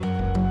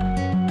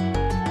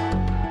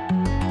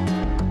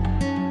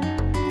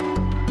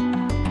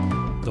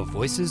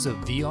Voices of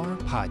VR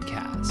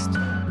podcast.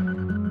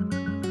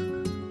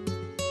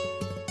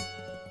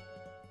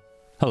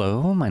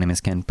 Hello, my name is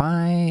Ken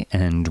Pai,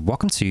 and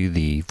welcome to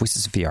the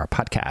Voices of VR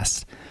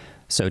podcast.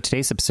 So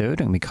today's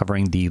episode, I'm going to be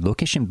covering the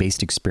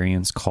location-based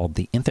experience called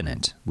The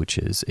Infinite, which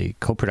is a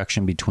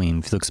co-production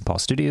between Felix and Paul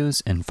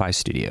Studios and Phi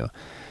Studio.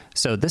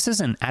 So this is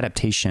an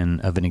adaptation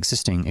of an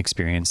existing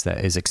experience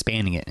that is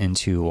expanding it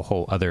into a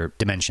whole other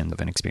dimension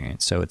of an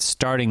experience. So it's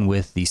starting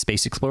with the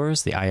Space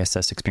Explorers, the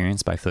ISS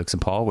experience by Felix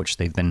and Paul, which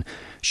they've been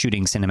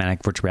shooting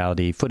cinematic virtual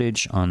reality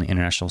footage on the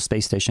International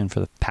Space Station for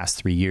the past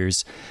 3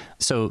 years.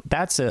 So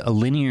that's a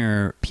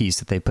linear piece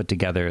that they put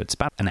together. It's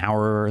about an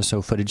hour or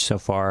so footage so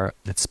far.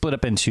 It's split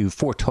up into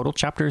 4 total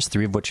chapters,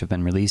 3 of which have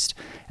been released.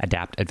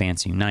 Adapt,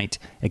 Advance, Unite.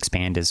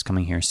 Expand is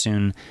coming here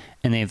soon.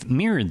 And they've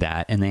mirrored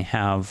that, and they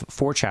have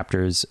 4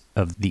 chapters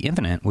of The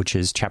Infinite, which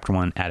is Chapter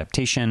 1,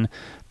 Adaptation,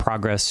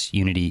 Progress,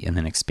 Unity, and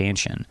then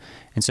Expansion.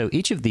 And so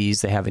each of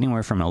these, they have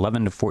anywhere from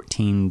 11 to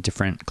 14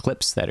 different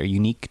clips that are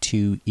unique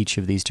to each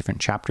of these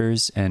different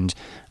chapters. And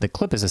the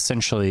clip is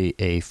essentially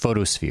a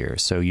photosphere.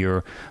 So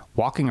you're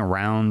walking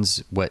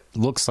around what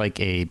looks like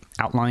a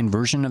outline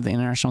version of the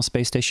International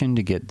Space Station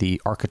to get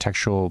the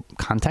architectural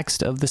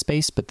context of the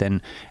space. But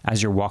then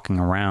as you're walking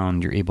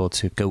around, you're able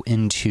to go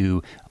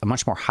into a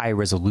much more high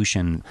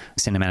resolution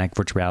cinematic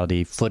virtual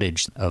reality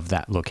footage of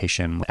that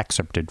location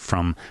excerpted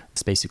from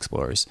Space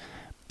Explorers.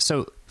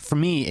 So for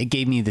me, it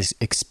gave me this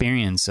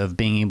experience of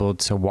being able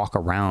to walk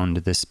around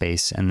this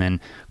space and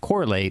then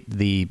correlate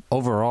the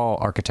overall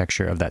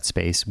architecture of that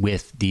space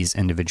with these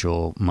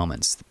individual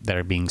moments that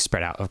are being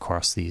spread out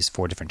across these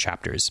 4 different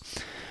chapters.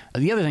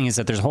 The other thing is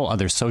that there's a whole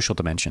other social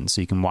dimension. So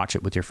you can watch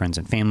it with your friends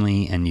and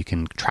family, and you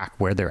can track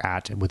where they're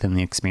at within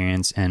the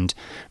experience. And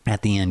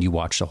at the end, you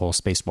watch the whole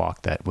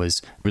spacewalk that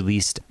was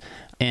released.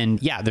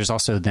 And yeah, there's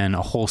also then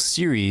a whole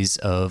series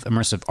of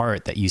immersive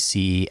art that you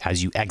see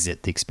as you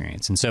exit the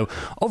experience. And so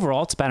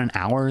overall, it's about an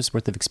hour's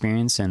worth of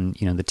experience. And,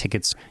 you know, the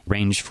tickets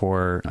range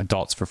for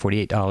adults for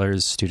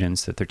 $48,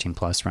 students at 13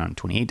 plus around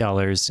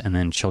 $28, and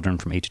then children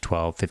from 8 to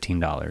 12,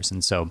 $15.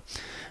 And so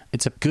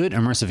it's a good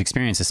immersive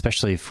experience,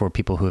 especially for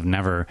people who have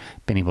never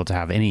been able to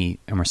have any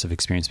immersive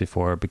experience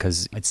before,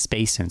 because it's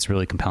space and it's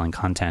really compelling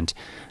content.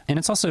 And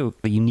it's also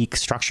a unique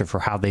structure for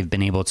how they've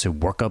been able to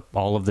work up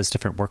all of this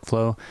different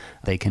workflow.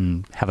 They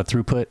can have a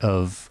throughput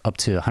of up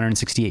to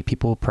 168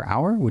 people per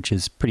hour, which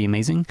is pretty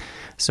amazing.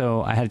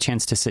 So I had a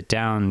chance to sit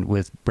down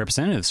with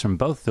representatives from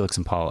both Felix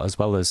and Paul, as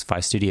well as Phi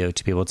Studio,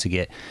 to be able to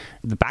get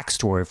the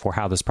backstory for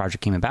how this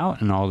project came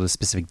about and all the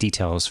specific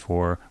details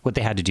for what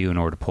they had to do in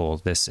order to pull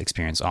this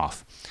experience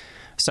off.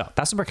 So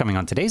that's what we're coming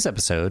on today's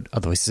episode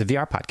of the Voices of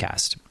VR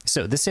podcast.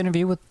 So this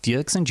interview with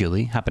Felix and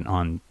Julie happened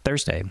on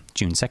Thursday,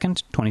 June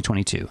 2nd,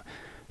 2022.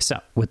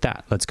 So with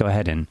that, let's go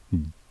ahead and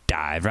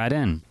dive right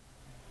in.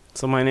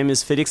 So my name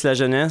is Félix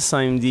Lajeunesse.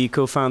 I'm the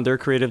co-founder,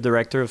 creative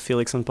director of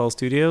Felix and Paul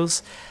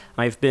Studios.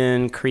 I've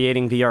been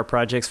creating VR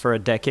projects for a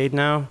decade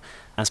now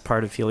as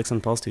part of Felix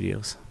and Paul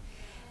Studios.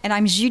 And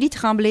I'm Julie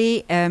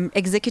Tremblay,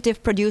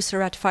 executive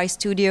producer at Phi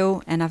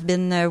Studio, and I've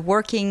been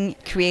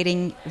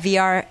creating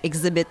VR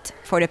exhibit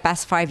for the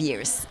past 5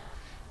 years.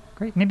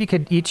 Great. Maybe you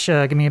could each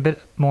give me a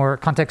bit more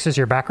context as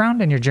your background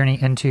and your journey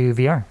into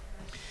VR.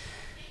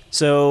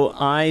 So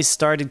I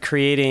started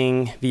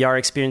creating VR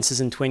experiences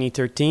in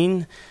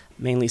 2013,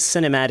 mainly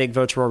cinematic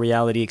virtual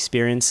reality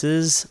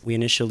experiences. We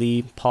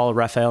initially, Paul,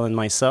 Raphael, and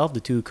myself, the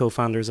 2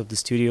 co-founders of the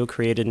studio,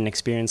 created an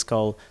experience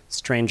called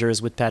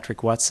Strangers with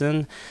Patrick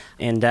Watson.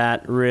 And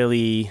that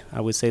really,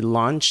 I would say,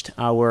 launched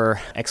our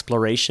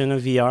exploration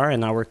of VR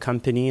and our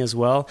company as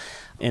well.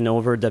 And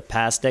over the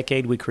past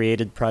decade, we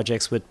created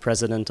projects with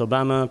President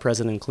Obama,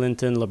 President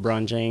Clinton,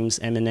 LeBron James,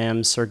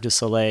 Eminem, Cirque du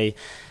Soleil,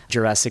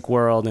 Jurassic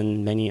World,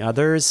 and many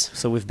others.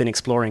 So we've been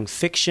exploring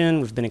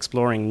fiction, we've been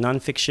exploring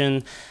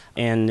nonfiction.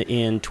 And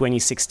in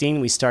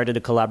 2016, we started a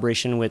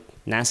collaboration with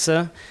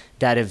NASA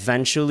that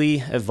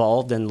eventually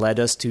evolved and led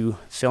us to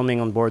filming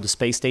on board the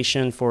space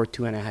station for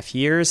 2.5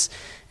 years.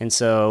 And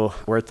so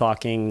we're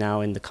talking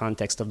now in the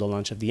context of the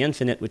launch of The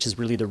Infinite, which is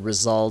really the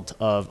result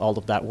of all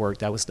of that work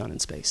that was done in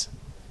space.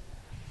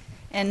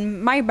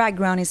 And my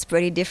background is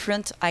pretty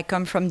different. I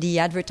come from the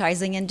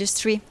advertising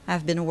industry.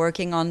 I've been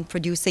working on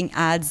producing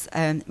ads,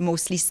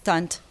 mostly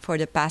stunt, for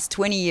the past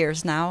 20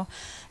 years now.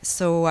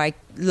 So I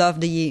love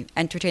the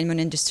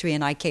entertainment industry,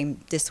 and I came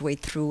this way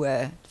through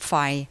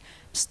Phi,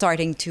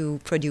 starting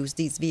to produce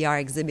these VR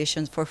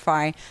exhibitions for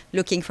Phi,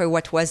 looking for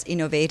what was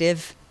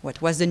innovative,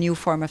 what was the new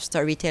form of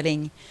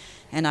storytelling,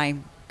 and I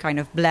kind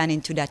of blend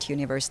into that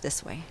universe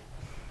this way.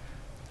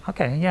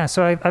 Okay, yeah.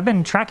 So I've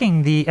been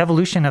tracking the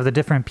evolution of the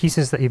different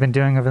pieces that you've been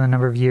doing over the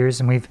number of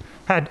years, and we've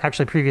had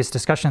actually previous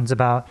discussions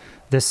about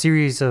the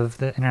series of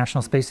the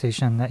International Space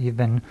Station that you've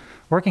been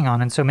working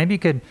on. And so maybe you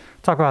could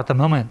talk about the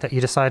moment that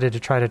you decided to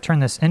try to turn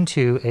this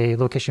into a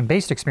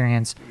location-based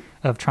experience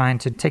of trying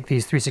to take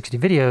these 360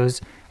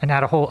 videos and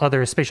add a whole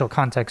other spatial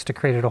context to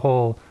create a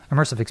whole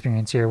immersive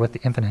experience here with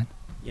The Infinite.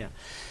 Yeah.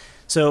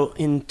 So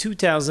in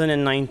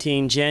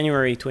 2019,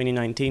 January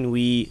 2019,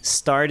 we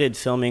started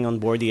filming on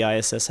board the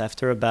ISS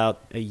after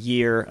about a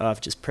year of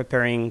just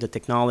preparing the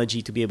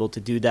technology to be able to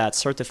do that,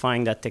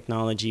 certifying that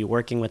technology,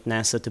 working with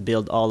NASA to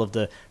build all of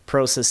the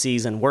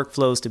processes and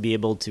workflows to be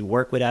able to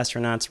work with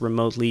astronauts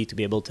remotely, to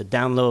be able to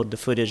download the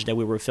footage that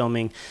we were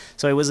filming.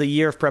 So it was a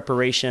year of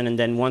preparation. And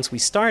then once we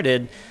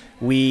started,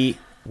 we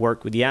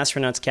worked with the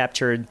astronauts,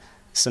 captured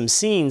some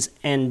scenes,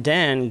 and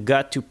then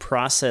got to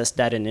process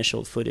that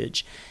initial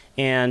footage.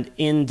 And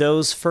in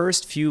those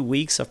first few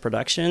weeks of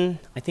production,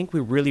 I think we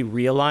really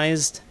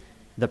realized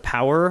the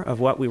power of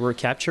what we were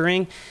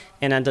capturing.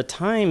 And at the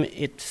time,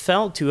 it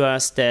felt to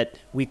us that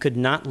we could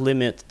not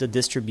limit the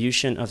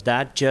distribution of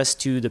that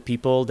just to the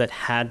people that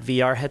had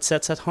VR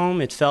headsets at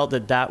home. It felt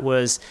that that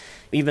was,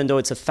 even though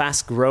it's a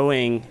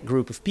fast-growing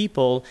group of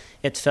people,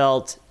 it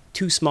felt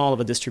too small of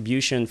a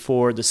distribution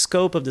for the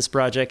scope of this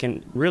project.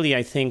 And really,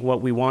 I think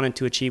what we wanted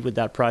to achieve with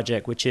that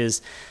project, which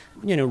is,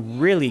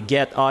 really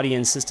get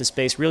audiences to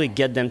space, really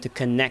get them to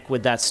connect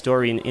with that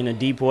story in a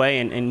deep way.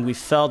 And we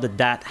felt that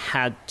that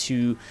had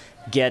to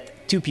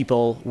get to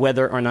people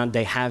whether or not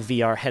they have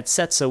VR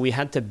headsets. So we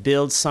had to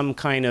build some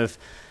kind of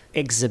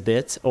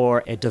exhibit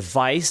or a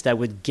device that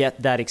would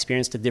get that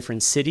experience to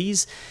different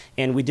cities.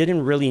 And we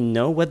didn't really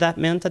know what that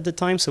meant at the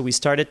time. So we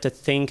started to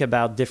think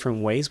about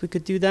different ways we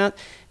could do that.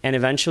 And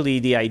eventually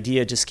the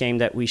idea just came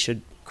that we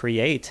should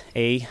create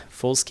a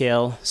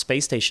full-scale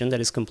space station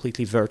that is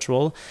completely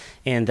virtual,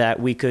 and that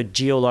we could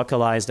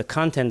geolocalize the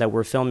content that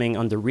we're filming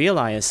on the real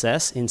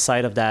ISS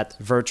inside of that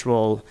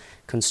virtual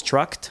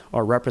construct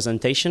or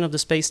representation of the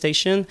space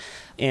station.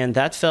 And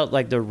that felt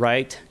like the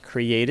right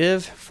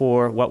creative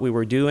for what we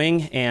were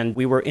doing. And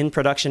we were in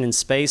production in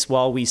space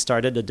while we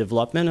started the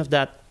development of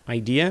that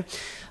idea.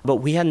 But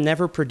we had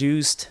never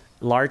produced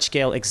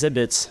large-scale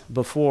exhibits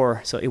before,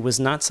 so it was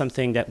not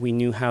something that we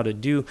knew how to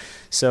do.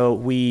 So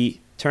we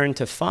turned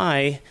to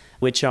Phi,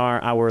 which are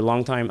our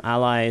longtime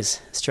allies,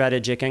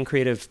 strategic and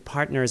creative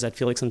partners at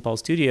Felix and Paul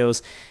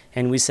Studios.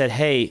 And we said,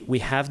 hey, we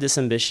have this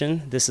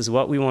ambition. This is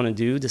what we want to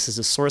do. This is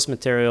the source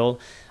material.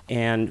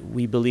 And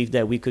we believe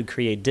that we could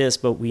create this,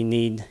 but we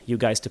need you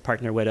guys to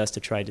partner with us to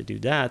try to do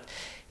that.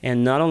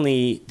 And not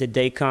only did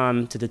they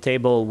come to the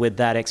table with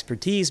that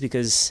expertise,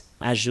 because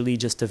as Julie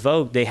just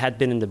evoked, they had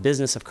been in the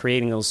business of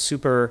creating those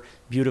super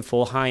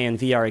beautiful high-end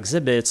VR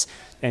exhibits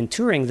and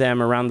touring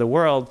them around the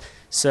world.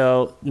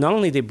 So not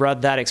only they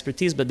brought that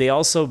expertise, but they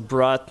also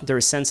brought their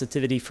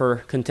sensitivity for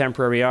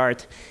contemporary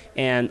art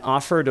and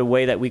offered a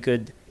way that we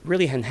could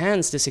really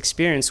enhance this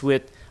experience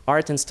with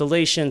art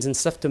installations and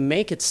stuff to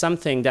make it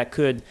something that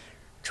could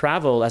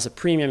travel as a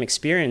premium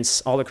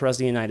experience all across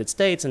the United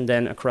States and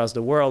then across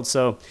the world.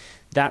 So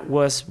that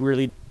was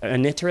really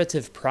an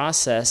iterative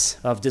process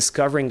of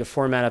discovering the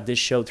format of this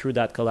show through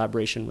that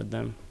collaboration with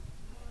them.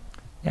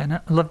 Yeah, and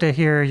I'd love to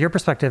hear your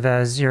perspective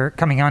as you're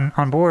coming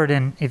on board,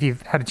 and if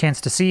you've had a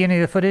chance to see any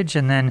of the footage,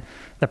 and then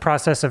the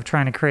process of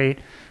trying to create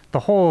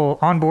the whole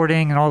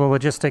onboarding and all the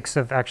logistics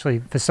of actually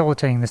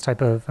facilitating this type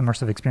of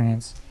immersive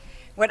experience.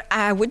 What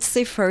I would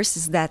say first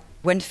is that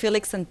when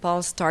Felix and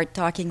Paul start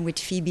talking with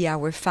Phoebe,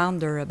 our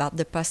founder, about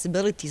the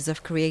possibilities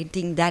of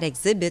creating that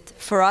exhibit,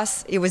 for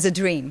us, it was a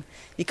dream.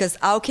 Because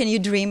how can you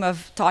dream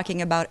of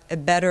talking about a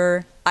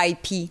better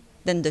IP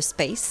than the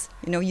space?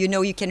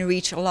 You can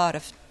reach a lot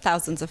of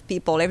thousands of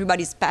people.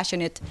 Everybody's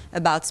passionate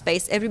about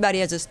space. Everybody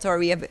has a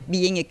story of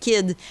being a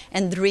kid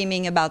and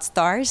dreaming about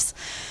stars.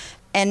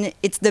 And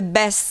it's the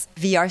best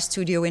VR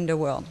studio in the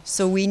world.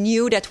 So we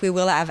knew that we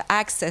will have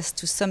access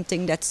to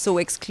something that's so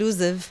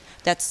exclusive,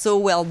 that's so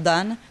well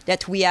done,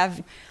 that we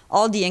have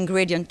all the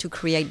ingredients to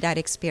create that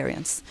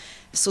experience.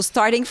 So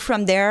starting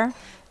from there,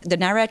 the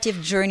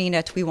narrative journey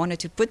that we wanted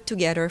to put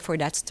together for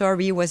that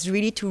story was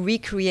really to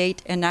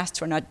recreate an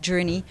astronaut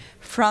journey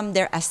from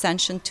their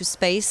ascension to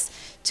space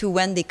to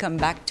when they come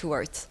back to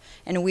Earth.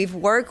 And we've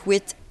worked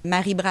with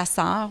Marie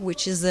Brassard,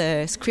 which is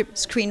a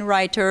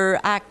screenwriter,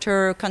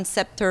 actor,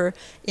 conceptor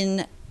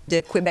in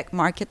the Quebec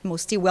market,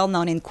 mostly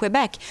well-known in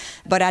Quebec,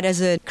 but that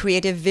has a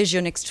creative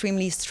vision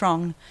extremely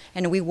strong.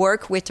 And we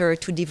work with her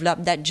to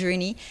develop that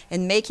journey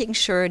and making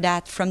sure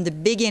that from the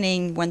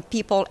beginning, when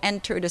people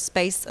enter the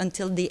space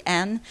until the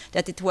end,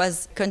 that it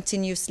was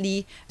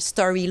continuously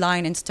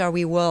storyline and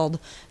story world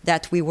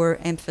that we were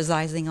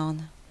emphasizing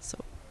on.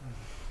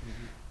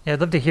 Yeah, I'd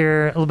love to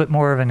hear a little bit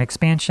more of an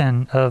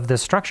expansion of the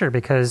structure,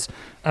 because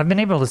I've been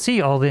able to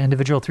see all the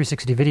individual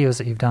 360 videos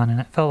that you've done,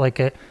 and it felt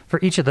like for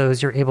each of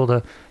those, you're able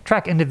to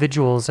track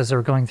individuals as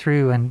they're going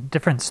through and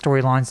different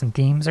storylines and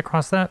themes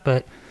across that.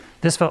 But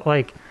this felt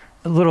like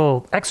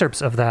little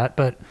excerpts of that,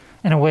 but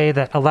in a way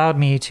that allowed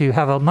me to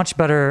have a much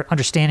better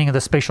understanding of the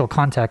spatial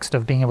context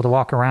of being able to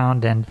walk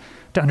around and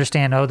to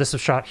understand, this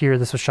was shot here,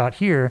 this was shot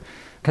here.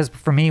 Because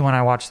for me, when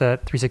I watch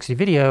that 360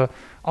 video,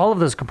 all of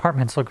those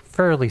compartments look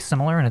fairly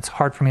similar, and it's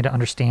hard for me to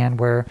understand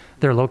where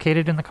they're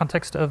located in the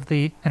context of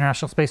the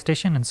International Space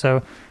Station. And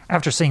so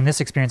after seeing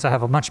this experience, I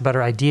have a much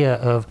better idea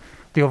of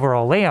the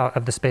overall layout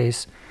of the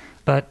space.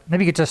 But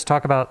maybe you could just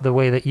talk about the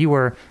way that you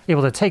were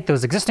able to take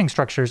those existing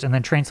structures and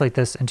then translate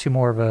this into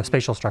more of a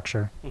spatial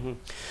structure. Mm-hmm.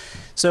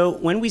 So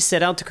when we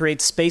set out to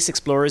create Space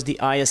Explorers, the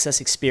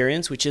ISS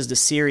Experience, which is the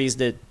series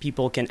that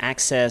people can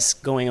access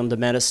going on the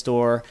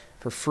Metastore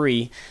for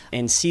free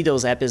and see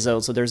those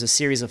episodes. So there's a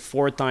series of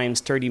 4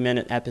 times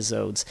 30-minute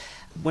episodes.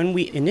 When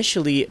we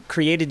initially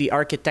created the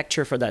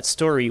architecture for that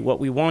story, what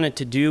we wanted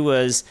to do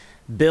was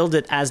build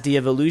it as the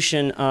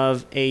evolution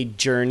of a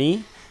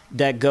journey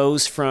that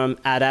goes from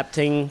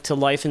adapting to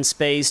life in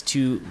space,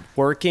 to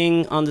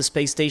working on the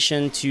space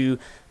station, to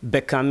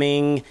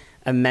becoming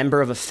a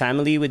member of a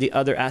family with the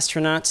other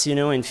astronauts,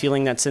 and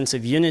feeling that sense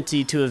of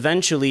unity, to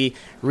eventually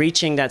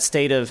reaching that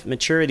state of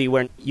maturity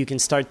where you can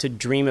start to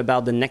dream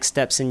about the next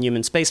steps in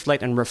human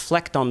spaceflight and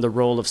reflect on the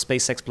role of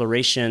space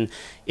exploration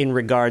in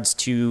regards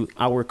to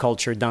our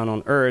culture down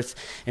on Earth.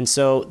 And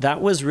so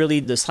that was really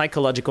the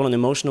psychological and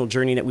emotional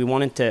journey that we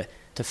wanted to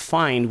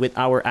find with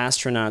our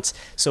astronauts.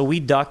 So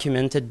we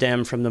documented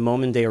them from the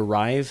moment they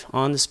arrive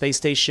on the space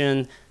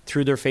station,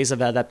 through their phase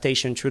of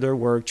adaptation, through their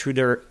work, through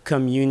their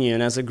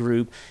communion as a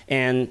group,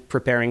 and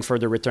preparing for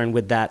the return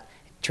with that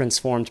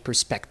transformed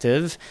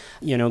perspective,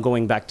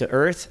 going back to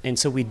Earth. And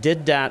so we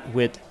did that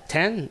with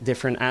 10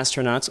 different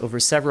astronauts over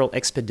several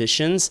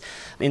expeditions.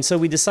 And so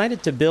we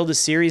decided to build a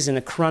series in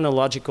a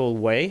chronological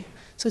way.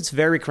 So it's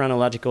very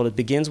chronological. It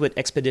begins with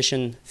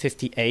Expedition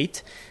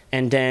 58,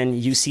 and then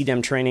you see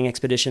them training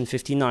Expedition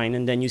 59,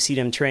 and then you see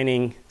them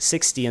training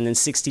 60, and then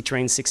 60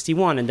 trains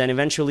 61, and then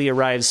eventually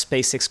arrives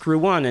SpaceX Crew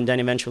 1, and then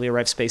eventually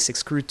arrives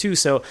SpaceX Crew 2.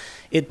 So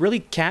it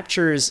really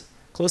captures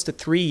close to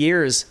 3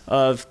 years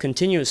of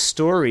continuous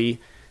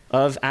story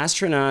of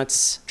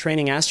astronauts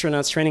training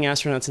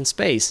astronauts in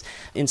space.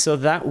 And so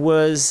that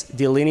was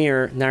the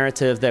linear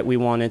narrative that we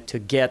wanted to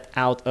get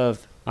out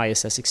of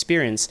ISS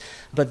Experience.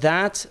 But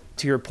that,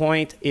 to your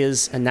point,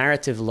 is a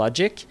narrative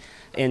logic.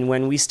 And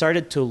when we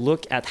started to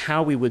look at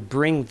how we would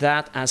bring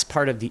that as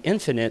part of the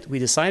Infinite, we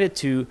decided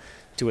to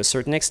a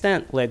certain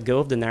extent, let go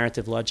of the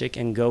narrative logic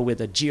and go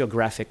with a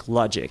geographic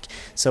logic.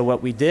 So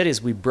what we did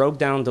is we broke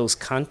down those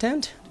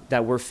content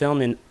that were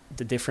filmed in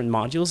the different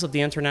modules of the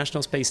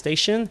International Space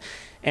Station.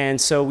 And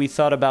so we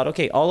thought about,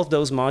 okay, all of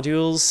those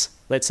modules,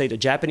 let's say the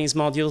Japanese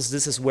modules,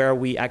 this is where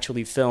we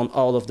actually filmed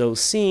all of those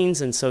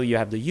scenes. And so you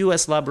have the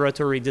US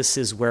laboratory, this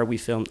is where we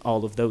filmed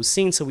all of those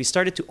scenes. So we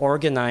started to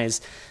organize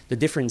the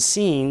different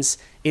scenes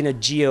in a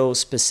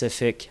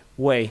geo-specific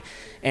way.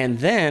 And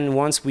then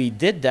once we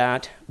did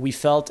that, we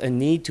felt a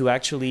need to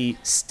actually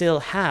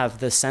still have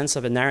the sense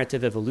of a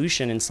narrative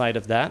evolution inside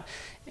of that.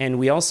 And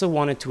we also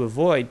wanted to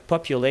avoid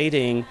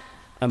populating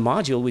a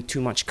module with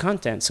too much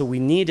content. So we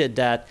needed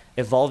that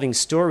evolving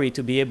story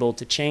to be able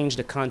to change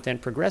the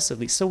content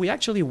progressively. So we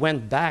actually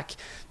went back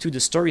to the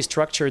story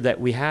structure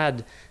that we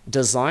had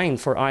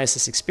designed for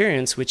ISS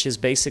Experience, which is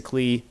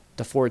basically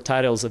the 4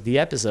 titles of the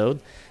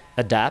episode: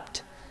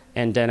 Adapt,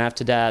 and then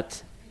after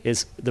that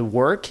is the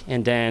work,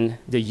 and then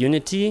the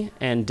unity,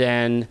 and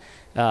then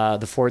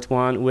the 4th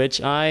one,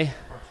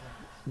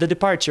 the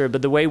departure,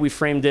 but the way we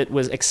framed it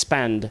was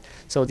expand.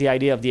 So the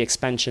idea of the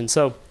expansion.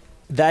 So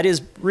that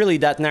is really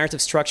that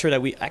narrative structure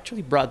that we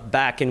actually brought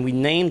back, and we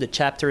named the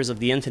chapters of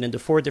the Infinite, the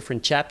 4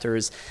 different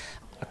chapters,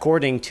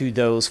 according to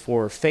those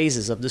 4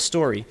 phases of the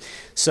story.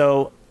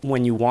 So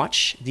when you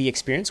watch the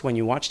experience, when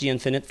you watch the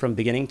Infinite from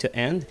beginning to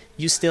end,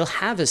 you still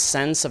have a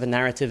sense of a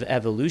narrative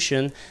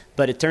evolution,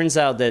 but it turns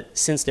out that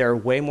since there are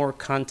way more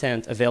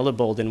content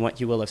available than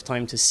what you will have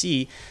time to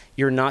see,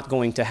 you're not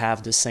going to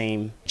have the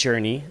same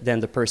journey than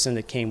the person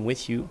that came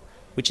with you,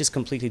 which is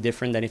completely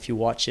different than if you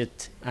watch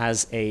it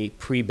as a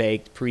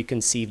pre-baked,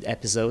 preconceived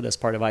episode as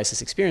part of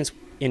ISS Experience,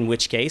 in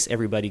which case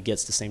everybody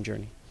gets the same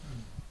journey.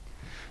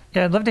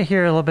 Yeah, I'd love to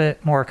hear a little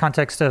bit more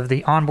context of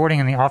the onboarding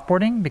and the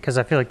offboarding, because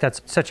I feel like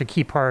that's such a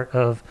key part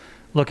of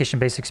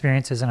location-based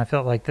experiences, and I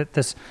felt like that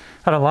this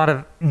had a lot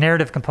of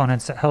narrative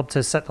components that helped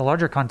to set the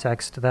larger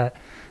context that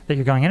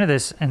you're going into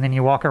this, and then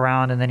you walk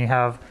around, and then you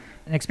have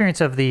an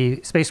experience of the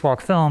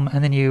spacewalk film,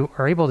 and then you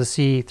are able to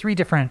see 3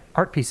 different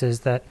art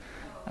pieces that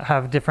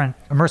have different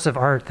immersive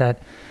art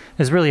that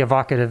is really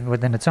evocative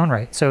within its own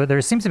right. So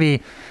there seems to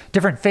be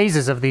different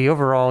phases of the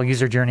overall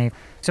user journey.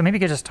 So maybe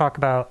you could just talk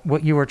about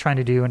what you were trying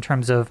to do in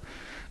terms of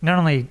not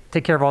only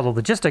take care of all the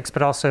logistics,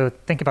 but also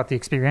think about the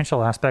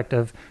experiential aspect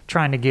of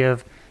trying to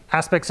give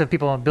aspects of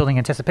people building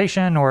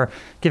anticipation or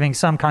giving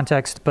some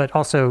context, but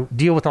also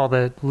deal with all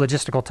the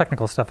logistical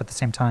technical stuff at the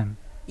same time.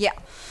 Yeah,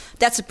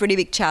 that's a pretty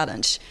big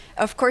challenge.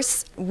 Of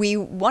course, we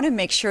want to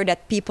make sure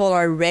that people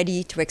are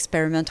ready to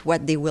experiment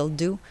what they will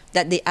do,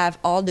 that they have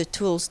all the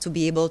tools to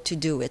be able to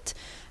do it.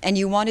 And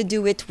you want to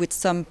do it with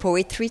some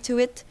poetry to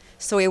it.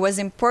 So it was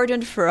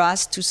important for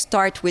us to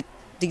start with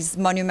these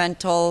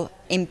monumental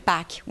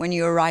impact when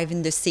you arrive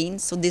in the scene.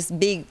 So these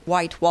big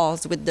white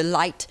walls with the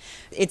light,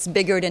 it's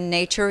bigger than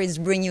nature, it's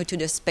bring you to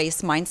the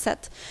space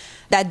mindset.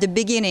 At the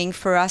beginning,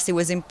 for us, it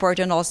was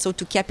important also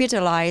to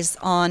capitalize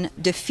on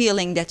the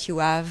feeling that you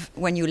have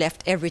when you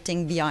left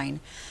everything behind.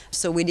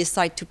 So we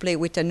decided to play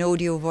with an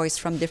audio voice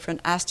from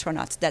different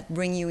astronauts that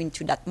bring you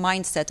into that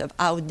mindset of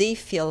how they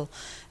feel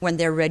when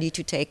they're ready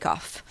to take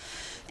off.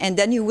 And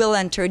then you will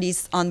enter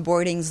this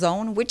onboarding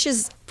zone, which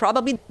is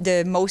probably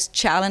the most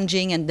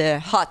challenging and the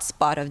hot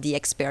spot of the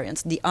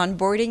experience, the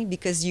onboarding,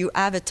 because you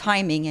have a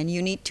timing and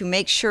you need to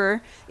make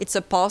sure it's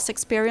a pulse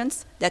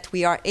experience, that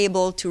we are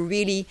able to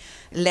really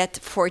let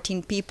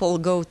 14 people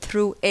go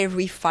through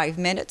every 5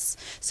 minutes.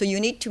 So you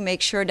need to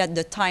make sure that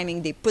the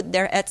timing, they put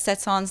their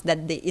headsets on, that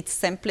it's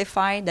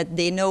simplified, that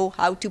they know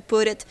how to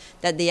put it,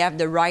 that they have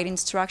the right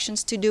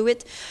instructions to do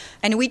it.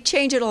 And we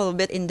changed it a little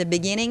bit in the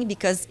beginning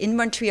because in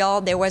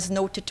Montreal, there was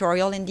no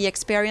tutorial in the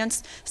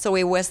experience. So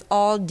it was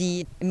all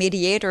the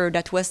mediator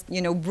that was,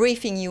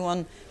 briefing you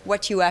on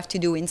what you have to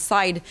do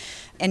inside.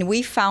 And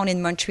we found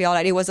in Montreal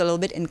that it was a little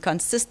bit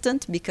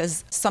inconsistent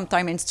because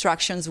sometimes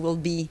instructions will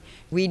be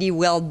really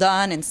well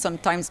done and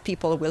sometimes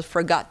people will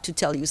forget to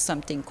tell you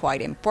something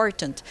quite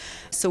important.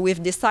 So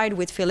we've decided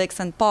with Felix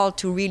and Paul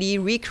to really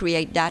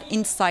recreate that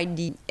inside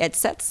the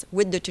headsets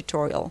with the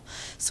tutorial.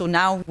 So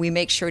now we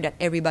make sure that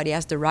everybody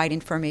has the right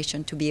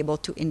information to be able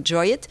to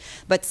enjoy it.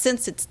 But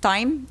since it's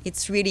time,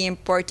 it's really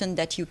important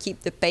that you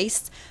keep the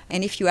pace.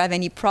 And if you have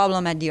any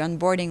problem at the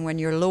onboarding when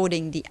you're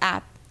loading the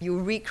app,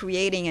 you're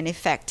recreating an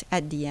effect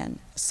at the end.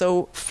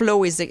 So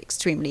flow is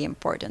extremely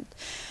important.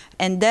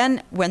 And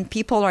then when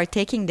people are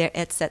taking their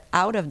headset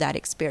out of that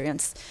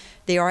experience,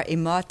 they are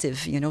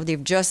emotive.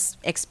 They've just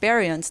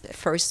experienced the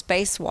first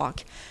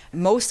spacewalk.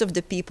 Most of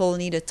the people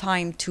need a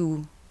time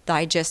to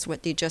digest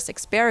what they just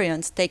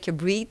experienced, take a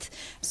breath.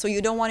 So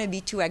you don't want to be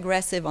too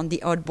aggressive on the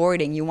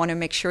outboarding. You want to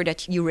make sure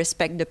that you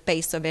respect the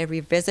pace of every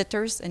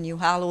visitors and you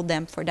allow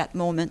them for that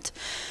moment.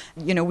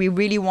 We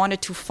really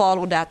wanted to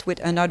follow that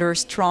with another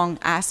strong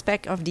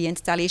aspect of the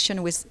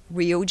installation with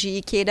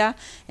Ryoji Ikeda.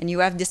 And you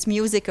have this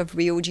music of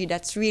Ryoji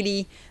that's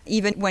really,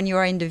 even when you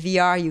are in the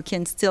VR, you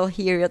can still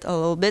hear it a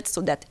little bit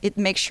so that it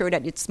makes sure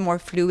that it's more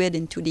fluid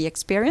into the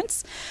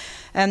experience.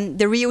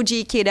 The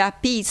Ryoji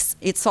Ikeda piece,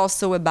 it's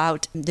also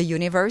about the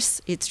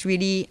universe. It's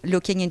really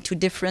looking into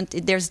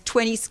there's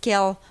 20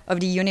 scale of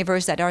the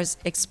universe that are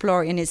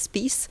explored in his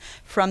piece,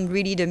 from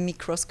really the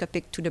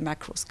microscopic to the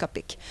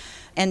macroscopic.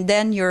 And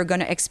then you're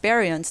going to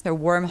experience the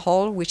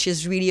wormhole, which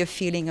is really a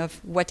feeling of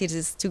what it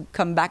is to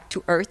come back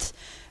to Earth,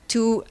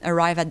 to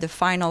arrive at the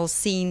final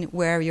scene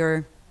where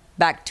you're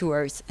back to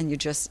Earth and you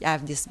just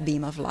have this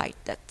beam of light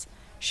that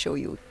show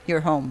you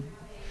your home.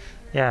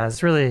 Yeah,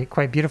 it's really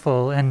quite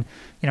beautiful. And,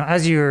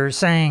 as you're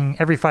saying,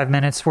 every 5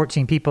 minutes,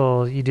 14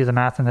 people, you do the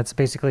math, and that's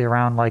basically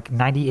around like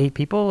 98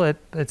 people.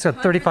 It's a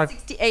 35...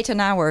 168 an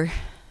hour.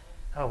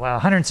 Oh, wow.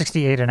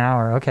 168 an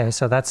hour. Okay.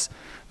 So that's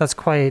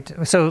quite...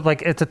 So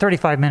like it's a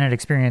 35-minute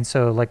experience.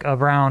 So like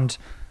around...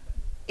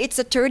 It's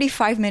a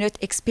 35-minute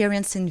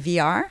experience in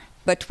VR.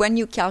 But when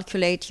you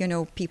calculate,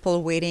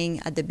 people waiting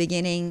at the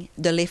beginning,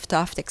 the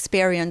liftoff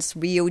experience,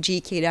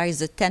 Ryoji Ikeda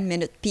is a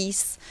 10-minute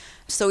piece.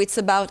 So it's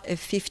about a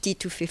 50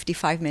 to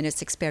 55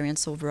 minutes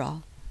experience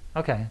overall.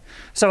 Okay.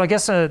 So I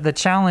guess the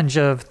challenge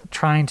of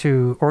trying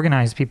to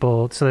organize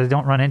people so they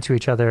don't run into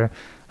each other,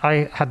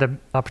 I had the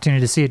opportunity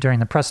to see it during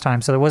the press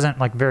time, so it wasn't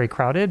like very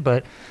crowded.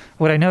 But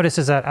what I noticed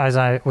is that as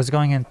I was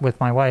going in with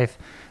my wife,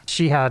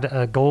 she had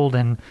a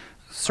golden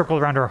circle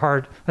around her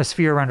heart, a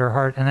sphere around her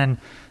heart, and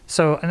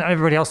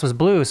everybody else was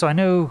blue. So I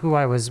knew who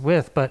I was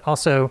with, but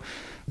also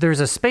there's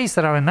a space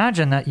that I would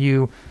imagine that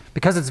you,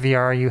 because it's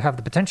VR, you have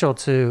the potential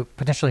to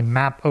potentially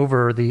map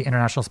over the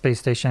International Space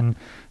Station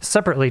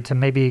separately to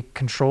maybe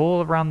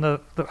control around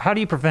how do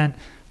you prevent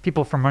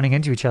people from running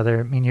into each other?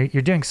 I mean,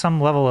 you're doing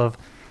some level of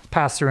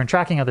pass-through and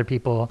tracking other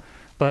people,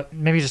 but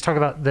maybe just talk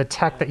about the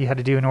tech that you had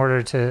to do in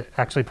order to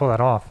actually pull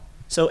that off.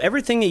 So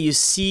everything that you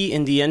see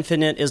in the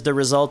Infinite is the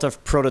result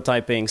of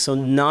prototyping. So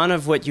none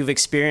of what you've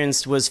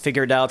experienced was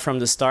figured out from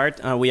the start.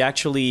 We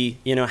actually,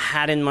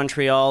 had in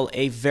Montreal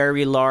a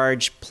very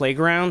large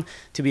playground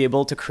to be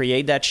able to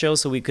create that show.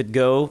 So we could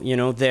go,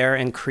 there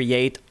and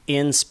create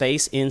in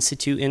space, in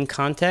situ, in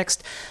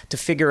context, to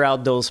figure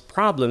out those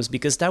problems,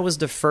 because that was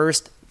the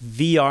first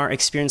VR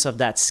experience of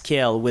that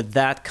scale with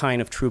that kind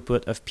of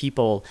throughput of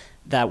people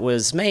that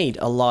was made.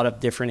 A lot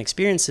of different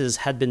experiences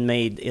had been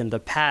made in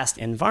the past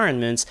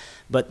environments,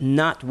 but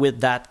not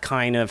with that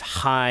kind of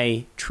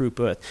high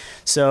throughput.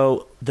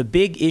 So the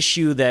big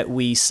issue that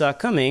we saw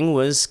coming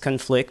was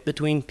conflict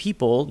between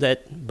people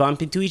that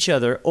bump into each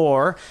other,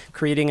 or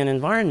creating an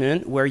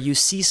environment where you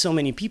see so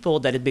many people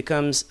that it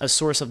becomes a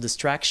source of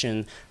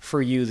distraction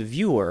for you, the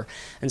viewer.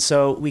 And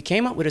so we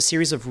came up with a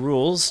series of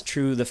rules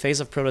through the phase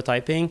of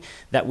prototyping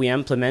that we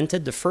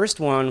implemented. The first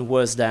one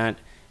was that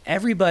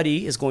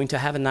everybody is going to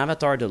have an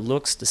avatar that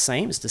looks the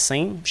same. It's the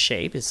same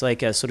shape. It's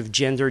like a sort of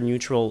gender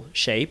neutral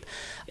shape.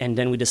 And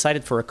then we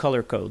decided for a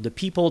color code. The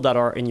people that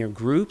are in your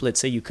group, let's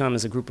say you come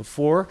as a group of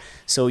 4,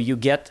 so you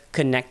get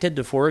connected,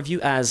 the 4 of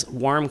you, as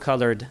warm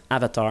colored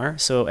avatar.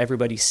 So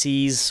everybody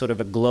sees sort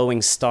of a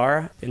glowing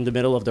star in the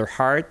middle of their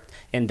heart,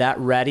 and that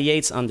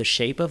radiates on the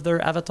shape of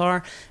their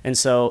avatar. And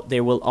so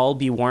they will all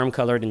be warm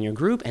colored in your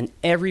group, and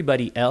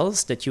everybody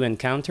else that you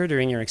encounter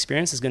during your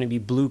experience is going to be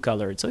blue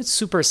colored. So it's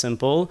super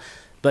simple,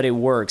 but it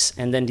works.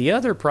 And then the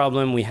other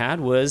problem we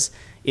had was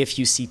if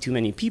you see too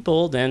many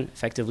people, then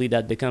effectively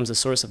that becomes a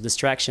source of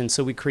distraction.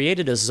 So we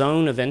created a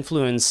zone of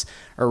influence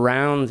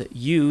around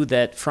you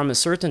that from a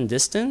certain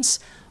distance,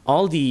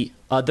 all the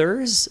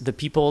others, the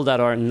people that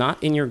are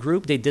not in your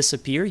group, they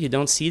disappear. You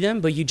don't see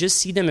them, but you just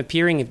see them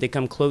appearing if they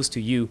come close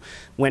to you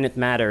when it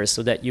matters,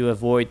 so that you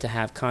avoid to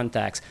have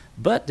contacts.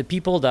 But the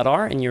people that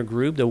are in your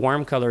group, the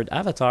warm-colored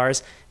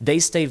avatars, they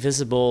stay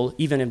visible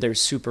even if they're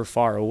super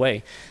far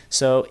away.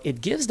 So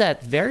it gives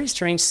that very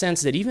strange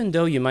sense that even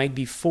though you might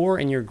be 4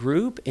 in your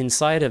group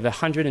inside of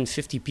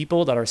 150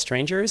 people that are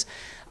strangers,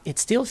 it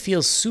still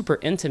feels super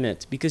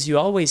intimate because you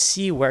always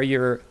see where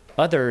your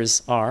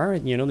others are,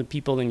 the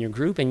people in your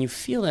group, and you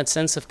feel that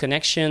sense of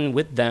connection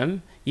with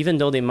them, even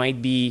though they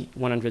might be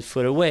 100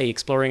 foot away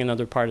exploring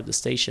another part of the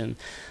station.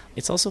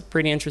 It's also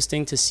pretty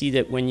interesting to see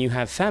that when you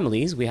have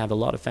families, we have a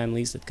lot of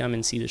families that come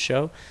and see the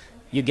show,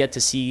 you get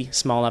to see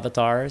small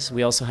avatars.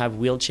 We also have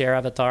wheelchair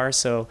avatars,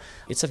 so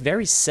it's a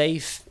very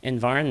safe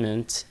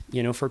environment,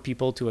 for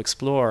people to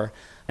explore.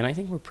 And I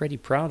think we're pretty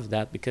proud of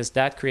that because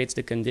that creates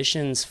the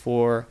conditions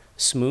for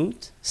smooth,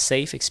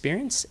 safe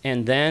experience.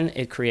 And then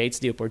it creates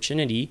the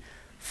opportunity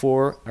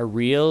for a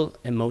real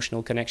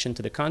emotional connection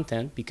to the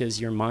content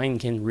because your mind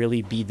can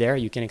really be there.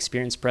 You can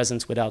experience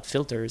presence without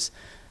filters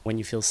when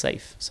you feel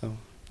safe. So,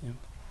 yeah.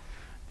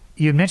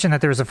 You mentioned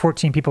that there was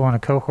 14 people in a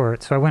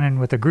cohort. So I went in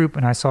with a group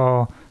and I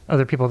saw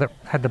other people that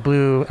had the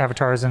blue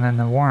avatars and then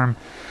the warm.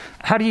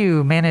 How do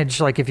you manage,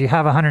 like if you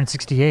have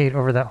 168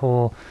 over that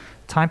whole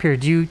time period,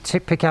 do you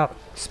pick out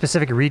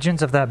specific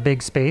regions of that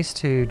big space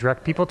to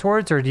direct people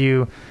towards, or do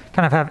you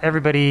kind of have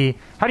everybody,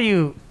 how do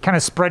you kind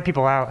of spread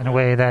people out in a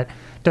way that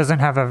doesn't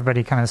have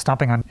everybody kind of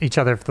stomping on each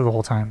other for the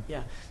whole time?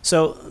 Yeah.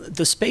 So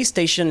the space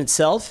station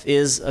itself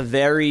is a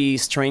very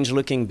strange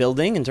looking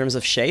building in terms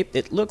of shape.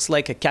 It looks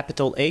like a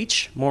capital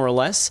H, more or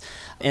less.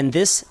 And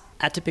this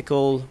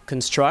atypical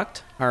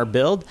construct, our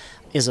build,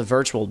 is a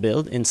virtual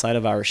build inside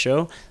of our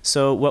show.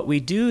 So what we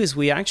do is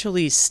we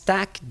actually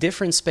stack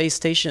different space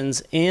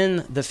stations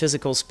in the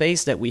physical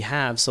space that we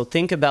have. So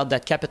think about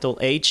that capital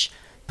H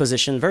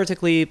positioned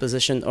vertically,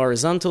 positioned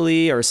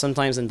horizontally, or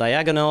sometimes in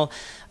diagonal.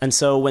 And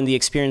so when the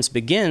experience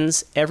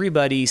begins,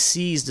 everybody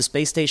sees the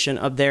space station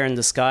up there in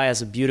the sky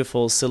as a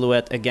beautiful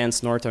silhouette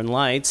against northern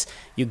lights.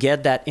 You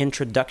get that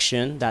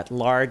introduction, that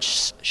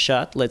large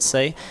shot, let's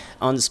say,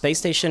 on the space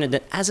station. And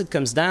then as it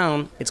comes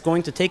down, it's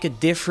going to take a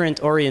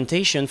different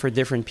orientation for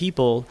different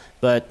people.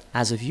 But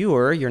as a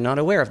viewer, you're not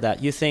aware of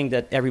that. You think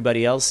that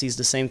everybody else sees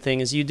the same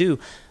thing as you do.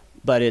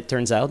 But it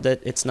turns out that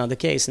it's not the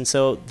case. And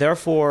so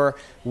therefore,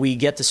 we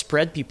get to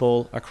spread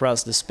people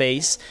across the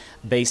space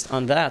based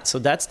on that. So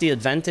that's the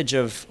advantage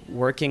of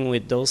working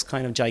with those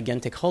kind of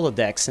gigantic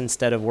holodecks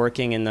instead of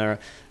working in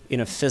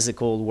a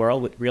physical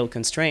world with real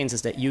constraints,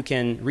 is that you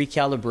can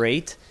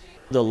recalibrate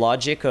the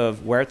logic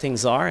of where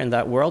things are in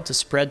that world to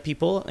spread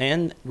people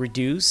and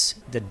reduce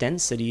the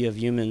density of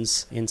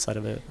humans inside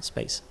of a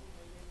space.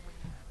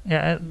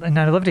 Yeah, and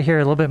I'd love to hear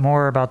a little bit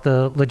more about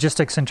the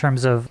logistics in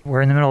terms of we're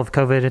in the middle of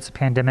COVID, it's a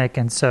pandemic,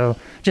 and so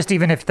just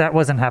even if that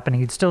wasn't happening,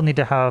 you'd still need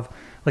to have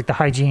like the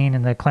hygiene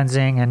and the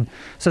cleansing. And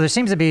so there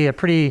seems to be a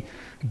pretty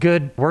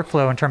good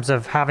workflow in terms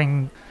of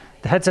having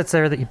the headsets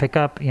there that you pick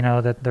up,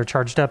 that they're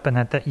charged up, and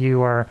that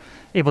you are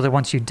able to,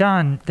 once you're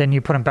done, then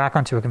you put them back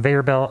onto a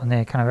conveyor belt and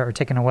they kind of are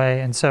taken away.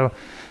 And so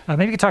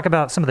maybe you could talk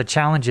about some of the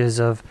challenges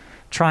of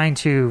trying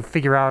to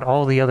figure out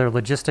all the other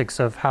logistics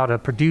of how to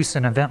produce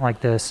an event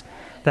like this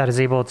that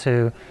is able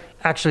to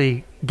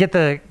actually get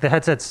the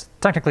headsets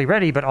technically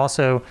ready, but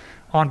also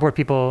onboard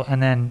people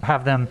and then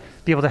have them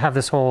be able to have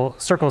this whole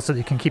circle so that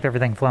you can keep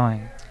everything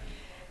flowing.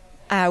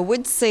 I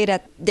would say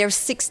that there's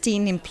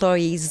 16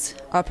 employees,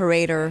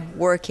 operator,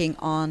 working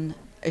on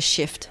a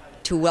shift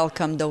to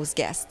welcome those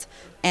guests.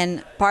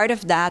 And part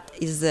of that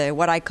is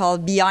what I call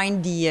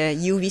behind the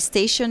UV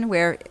station,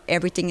 where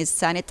everything is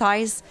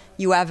sanitized.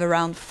 You have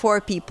around 4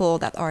 people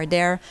that are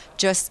there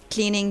just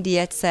cleaning the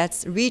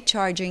headsets,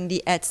 recharging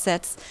the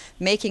headsets,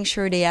 making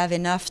sure they have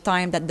enough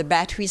time that the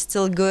battery is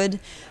still good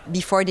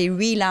before they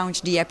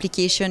relaunch the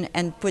application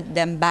and put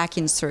them back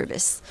in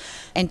service.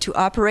 And to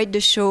operate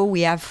the show,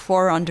 we have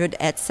 400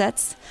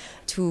 headsets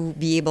to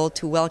be able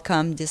to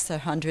welcome this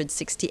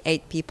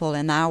 168 people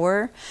an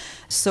hour.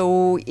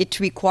 So it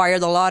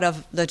required a lot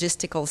of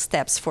logistical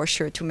steps for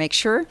sure to make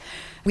sure.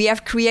 We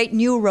have created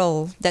new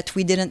role that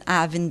we didn't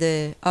have in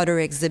the other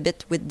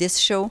exhibit with this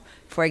show.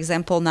 For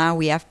example, now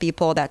we have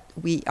people that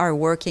we are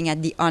working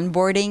at the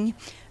onboarding,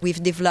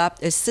 We've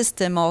developed a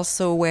system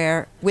also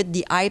where with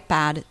the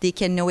iPad, they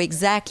can know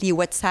exactly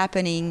what's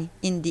happening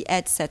in the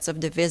headsets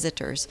of the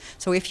visitors.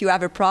 So if you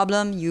have a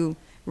problem, you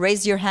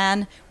raise your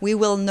hand, we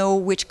will know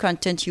which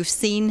content you've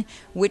seen,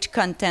 which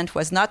content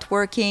was not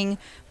working,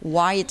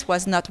 why it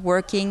was not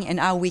working, and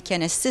how we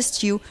can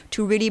assist you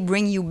to really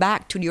bring you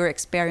back to your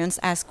experience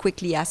as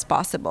quickly as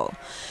possible.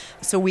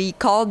 So we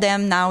call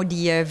them now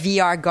the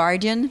VR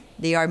Guardian.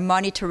 They are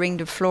monitoring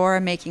the floor,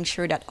 making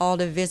sure that all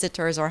the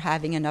visitors are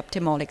having an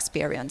optimal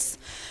experience.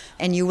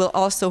 And you will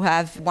also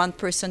have one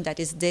person that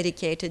is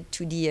dedicated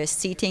to the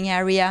seating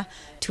area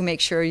to make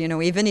sure,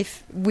 even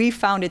if we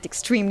found it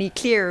extremely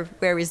clear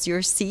where is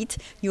your seat,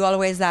 you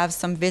always have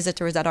some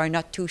visitors that are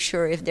not too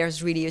sure if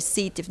there's really a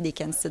seat, if they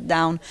can sit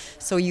down.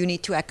 So you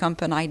need to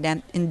accompany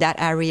them in that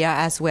area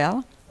as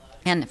well.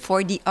 And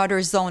for the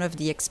other zone of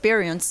the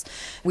experience,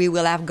 we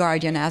will have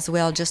Guardian as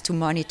well, just to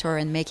monitor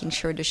and making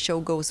sure the show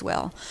goes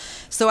well.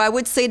 So I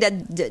would say that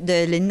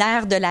le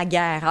nerf de la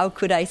guerre, how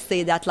could I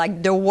say that?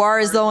 Like the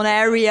war zone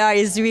area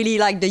is really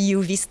like the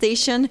UV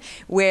station,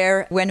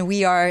 where when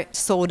we are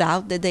sold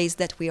out, the days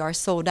that we are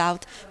sold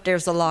out,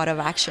 there's a lot of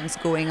actions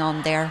going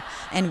on there.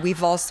 And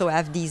we've also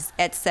have these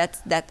headsets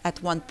that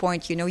at one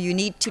point, you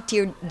need to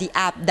tear the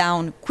app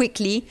down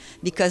quickly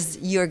because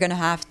you're going to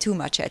have too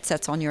much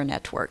headsets on your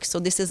network. So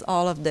this is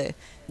all of the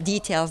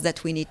details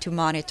that we need to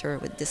monitor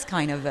with this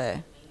kind of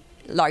a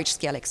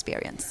large-scale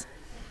experience.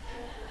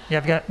 Yeah,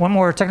 I've got one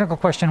more technical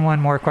question, one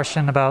more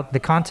question about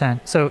the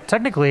content. So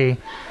technically,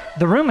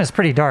 the room is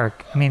pretty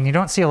dark. I mean, you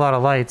don't see a lot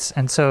of lights.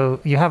 And so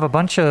you have a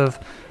bunch of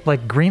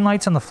like green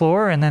lights on the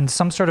floor and then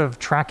some sort of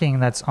tracking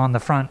that's on the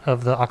front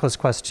of the Oculus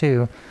Quest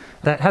 2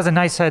 that has a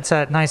nice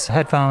headset, nice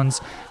headphones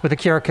with the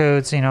QR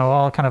codes,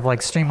 all kind of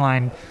like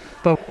streamlined.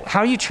 But how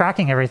are you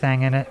tracking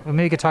everything? And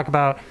maybe you could talk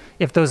about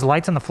if those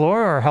lights on the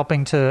floor are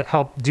helping to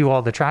help do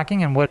all the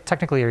tracking, and what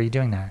technically are you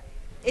doing there?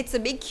 It's a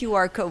big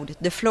QR code.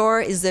 The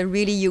floor is a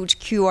really huge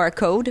QR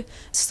code.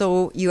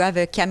 So you have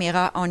a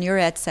camera on your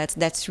headset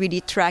that's really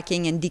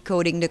tracking and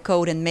decoding the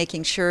code and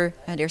making sure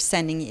they're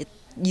sending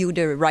you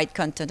the right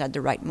content at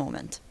the right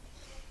moment.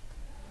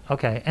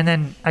 Okay, and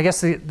then I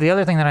guess the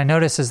other thing that I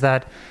notice is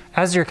that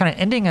as you're kind of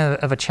ending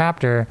of a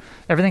chapter,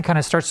 everything kind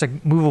of starts to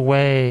move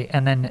away,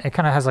 and then it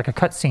kind of has like a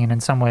cutscene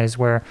in some ways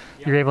where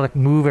you're able to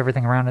move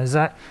everything around. Is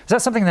that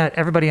something that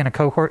everybody in a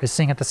cohort is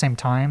seeing at the same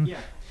time?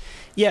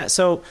 Yeah.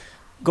 So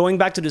going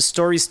back to the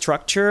story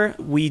structure,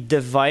 we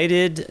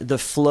divided the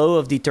flow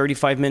of the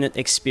 35-minute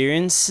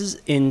experiences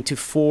into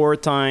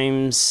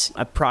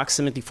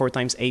approximately 4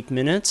 times 8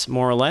 minutes,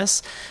 more or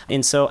less.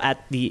 And so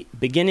at the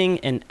beginning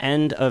and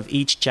end of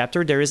each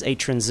chapter, there is a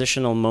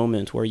transitional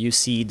moment where you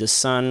see the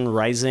sun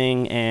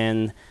rising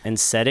and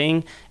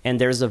setting, and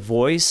there's a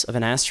voice of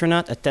an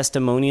astronaut, a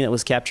testimony that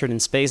was captured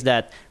in space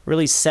that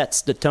really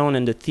sets the tone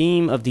and the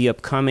theme of the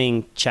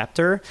upcoming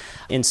chapter.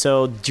 And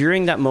so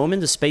during that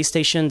moment, the space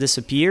station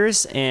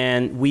disappears,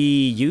 and we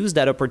use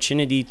that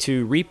opportunity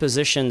to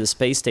reposition the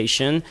space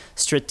station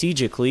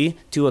strategically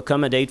to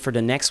accommodate for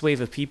the next wave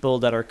of people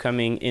that are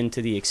coming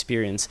into the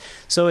experience.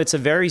 So it's a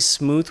very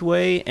smooth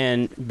way,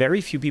 and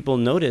very few people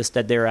notice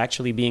that they're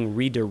actually being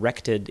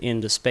redirected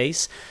into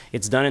space.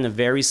 It's done in a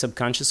very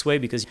subconscious way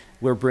because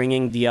we're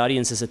bringing the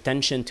audience's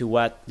attention to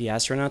what the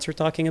astronauts are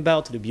talking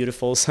about, to the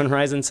beautiful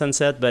sunrise and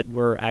sunset, but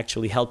we're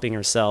actually helping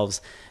ourselves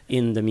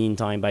in the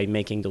meantime by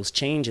making those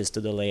changes to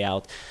the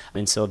layout.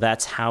 And so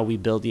that's how we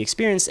build the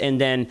experience. And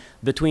then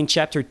between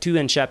chapter 2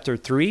 and chapter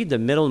 3, the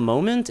middle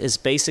moment is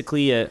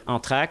basically an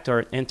entr'acte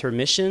or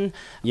intermission,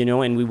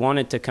 and we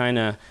wanted to kind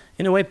of,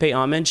 in a way, pay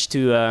homage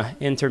to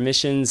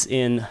intermissions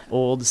in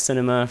old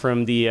cinema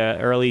from the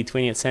early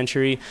 20th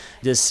century.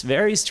 This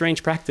very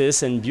strange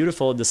practice and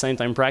beautiful at the same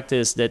time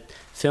practice that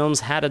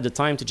films had at the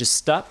time to just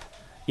stop,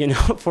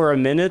 for a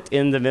minute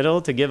in the middle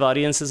to give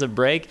audiences a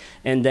break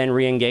and then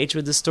re-engage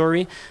with the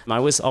story. I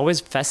was always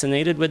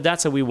fascinated with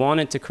that, so we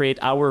wanted to create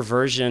our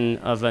version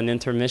of an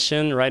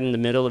intermission right in the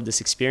middle of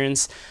this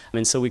experience.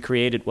 And so we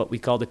created what we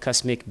call the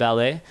Cosmic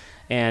Ballet.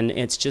 And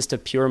it's just a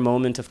pure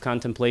moment of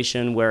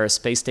contemplation where a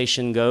space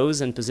station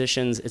goes and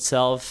positions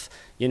itself,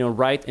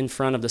 right in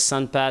front of the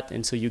sun path.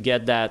 And so you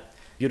get that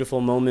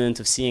beautiful moment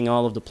of seeing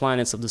all of the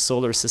planets of the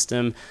solar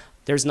system.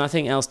 There's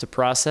nothing else to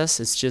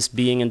process. It's just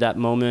being in that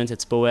moment.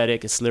 It's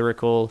poetic, it's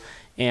lyrical,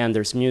 and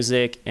there's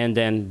music. And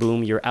then,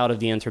 boom, you're out of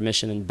the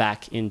intermission and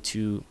back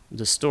into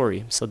the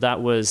story. So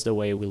that was the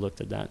way we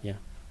looked at that, yeah.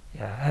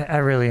 Yeah, I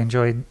really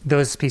enjoyed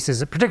those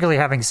pieces, particularly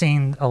having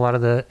seen a lot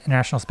of the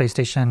International Space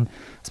Station,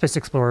 Space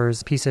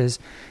Explorers pieces.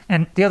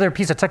 And the other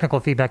piece of technical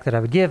feedback that I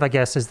would give, I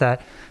guess, is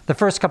that the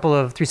first couple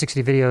of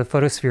 360 video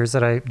photospheres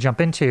that I jump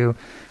into,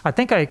 I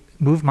think I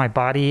moved my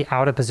body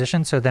out of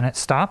position, so then it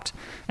stopped.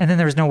 And then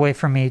there was no way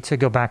for me to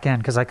go back in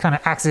because I kind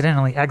of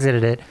accidentally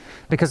exited it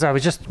because I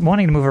was just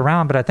wanting to move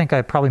around, but I think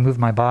I probably moved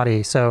my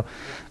body. So,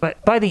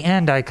 but by the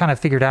end, I kind of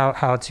figured out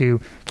how to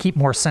keep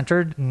more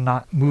centered and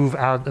not move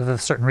out of a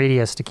certain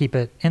radius to keep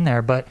it in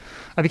there. But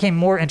I became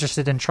more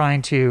interested in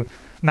trying to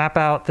map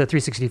out the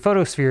 360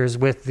 photospheres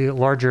with the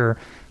larger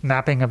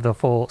mapping of the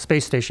full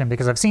space station,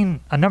 because I've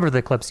seen a number of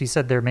the clips. You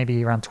said there may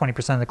be around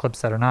 20% of the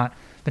clips that are not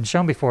been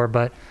shown before,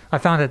 but I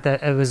found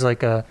that it was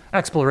like a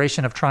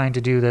exploration of trying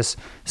to do this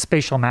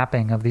spatial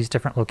mapping of these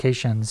different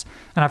locations.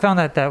 And I found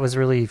that was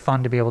really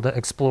fun to be able to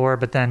explore,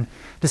 but then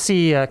to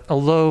see a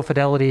low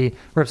fidelity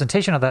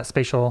representation of that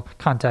spatial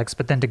context,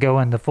 but then to go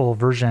in the full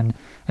version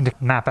and to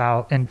map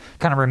out and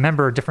kind of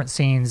remember different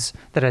scenes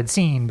that I'd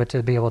seen, but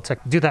to be able to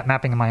do that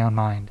mapping in my own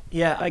mind.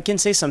 Yeah, I can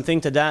say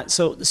something to that.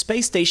 So the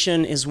space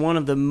station is one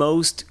of the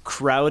most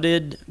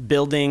crowded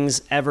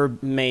buildings ever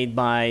made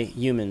by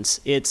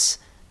humans. It's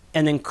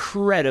an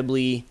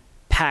incredibly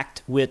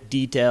packed with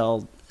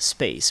detailed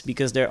space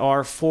because there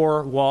are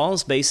 4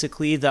 walls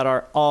basically that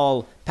are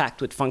all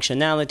packed with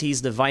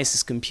functionalities,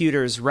 devices,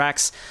 computers,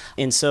 racks.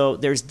 And so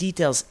there's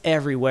details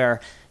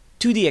everywhere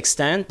to the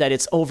extent that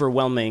it's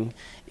overwhelming.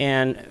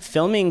 And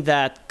filming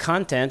that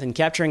content and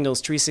capturing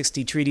those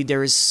 360 3D,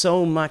 there is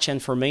so much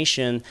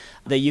information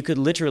that you could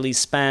literally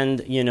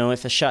spend,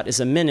 if a shot is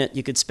a minute,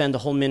 you could spend the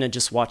whole minute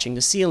just watching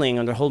the ceiling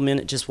or the whole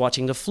minute just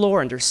watching the floor.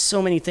 And there's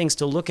so many things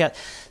to look at.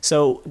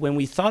 So when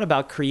we thought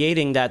about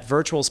creating that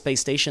virtual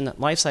space station,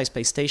 that life-size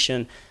space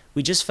station,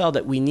 we just felt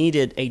that we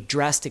needed a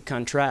drastic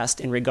contrast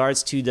in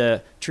regards to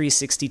the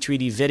 360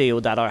 3D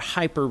video that are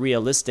hyper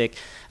realistic.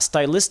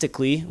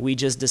 Stylistically, we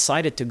just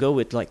decided to go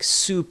with like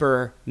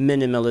super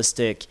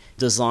minimalistic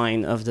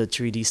design of the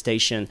 3D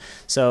station.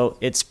 So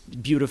it's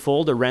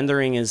beautiful. The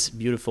rendering is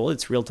beautiful.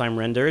 It's real-time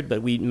rendered,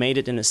 but we made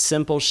it in a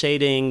simple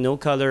shading, no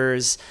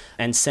colors,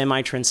 and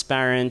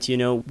semi-transparent.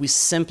 We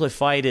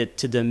simplified it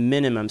to the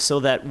minimum so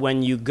that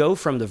when you go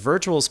from the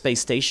virtual space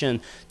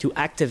station to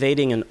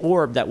activating an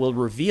orb that will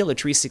reveal a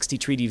 360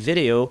 3D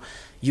video,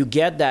 you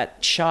get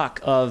that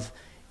shock of,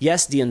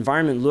 yes, the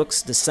environment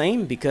looks the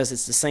same because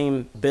it's the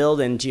same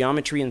build and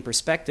geometry and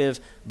perspective,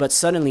 but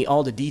suddenly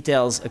all the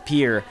details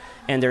appear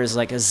and there's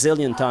like a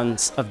zillion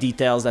tons of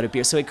details that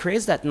appear. So it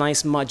creates that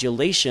nice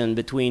modulation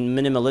between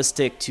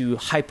minimalistic to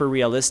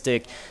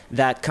hyper-realistic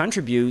that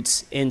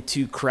contributes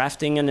into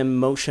crafting an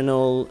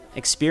emotional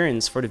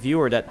experience for the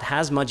viewer that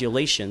has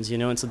modulations,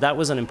 and so that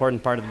was an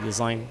important part of the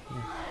design. Yeah.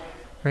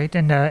 Great.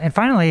 And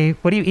finally,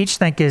 what do you each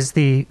think is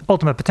the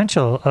ultimate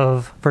potential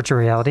of virtual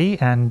reality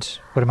and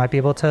what it might be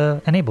able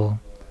to enable?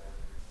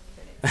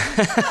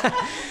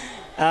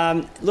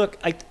 Look,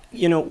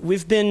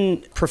 we've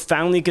been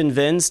profoundly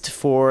convinced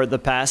for the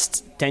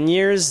past 10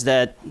 years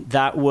that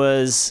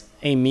was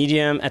a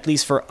medium, at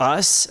least for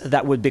us,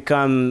 that would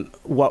become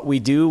what we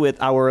do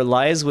with our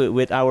lives,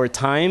 with our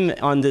time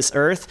on this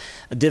earth,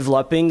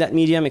 developing that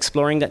medium,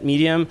 exploring that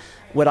medium.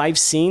 What I've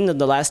seen in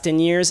the last 10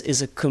 years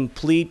is a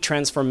complete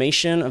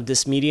transformation of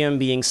this medium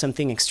being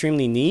something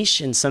extremely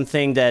niche and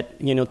something that,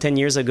 10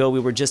 years ago,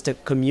 we were just a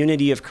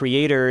community of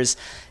creators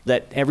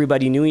that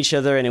everybody knew each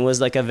other and it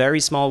was like a very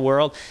small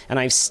world. And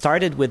I've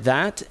started with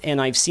that and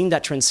I've seen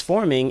that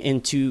transforming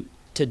into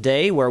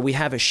today where we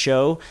have a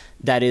show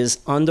that is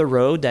on the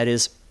road, that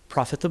is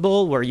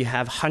profitable, where you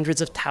have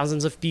hundreds of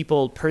thousands of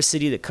people per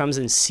city that comes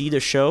and see the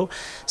show.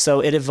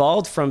 So it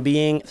evolved from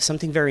being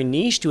something very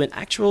niche to an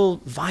actual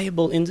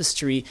viable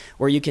industry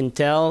where you can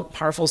tell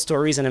powerful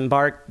stories and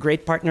embark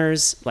great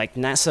partners like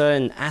NASA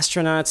and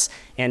astronauts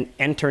and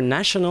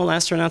international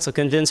astronauts, so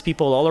convince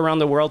people all around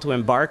the world to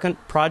embark on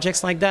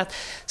projects like that.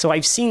 So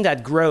I've seen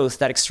that growth,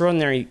 that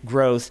extraordinary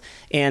growth,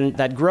 and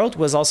that growth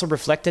was also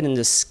reflected in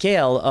the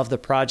scale of the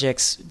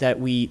projects that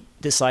we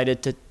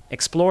decided to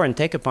explore and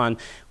take upon.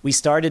 We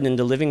started in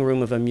the living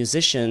room of a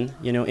musician,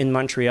 in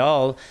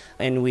Montreal,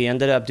 and we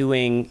ended up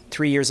doing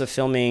 3 years of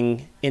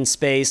filming in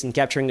space and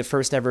capturing the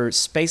first ever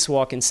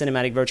spacewalk in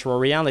cinematic virtual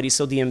reality.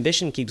 So the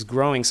ambition keeps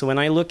growing. So when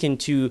I look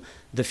into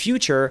the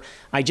future,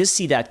 I just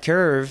see that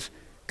curve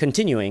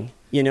continuing,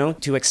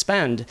 to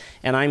expand.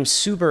 And I'm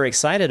super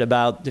excited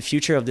about the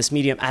future of this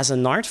medium as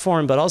an art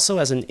form, but also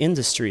as an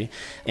industry.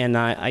 And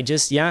I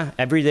just,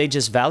 every day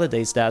just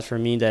validates that for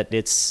me, that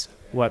it's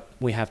what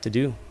we have to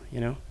do,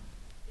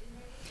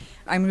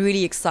 I'm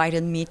really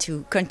excited,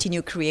 to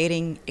continue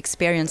creating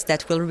experience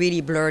that will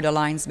really blur the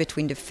lines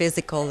between the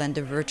physical and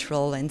the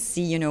virtual and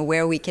see,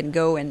 where we can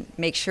go and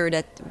make sure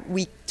that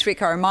we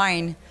trick our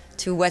mind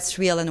to what's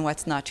real and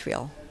what's not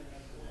real.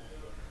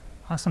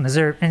 Awesome. Is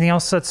there anything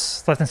else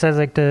that's left unsaid I'd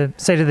like to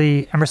say to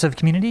the immersive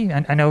community?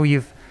 I know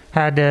you've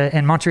had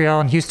in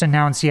Montreal and Houston,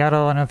 now in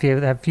Seattle. I don't know if you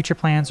have future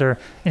plans or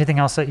anything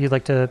else that you'd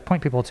like to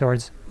point people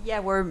towards.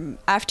 Yeah,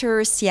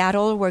 after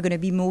Seattle, we're going to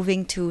be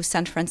moving to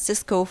San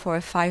Francisco for a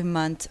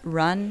 5-month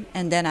run.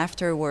 And then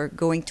after, we're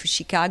going to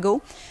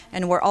Chicago.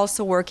 And we're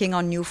also working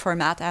on new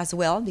format as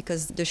well,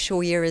 because the show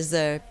here is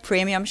a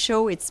premium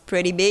show. It's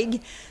pretty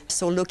big.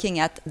 So looking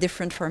at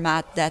different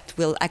format that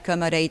will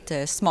accommodate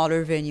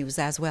smaller venues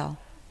as well.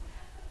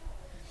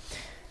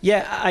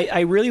 Yeah, I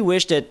really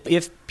wish that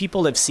if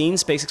people have seen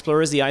Space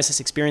Explorers, the ISS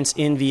experience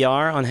in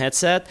VR on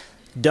headset,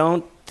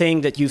 don't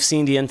think that you've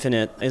seen the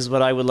infinite is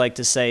what I would like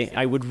to say.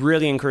 I would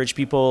really encourage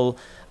people.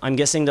 I'm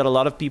guessing that a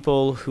lot of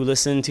people who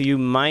listen to you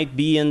might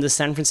be in the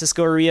San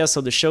Francisco area,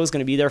 so the show is going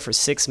to be there for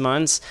 6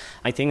 months.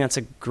 I think that's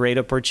a great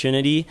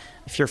opportunity.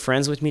 If you're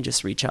friends with me,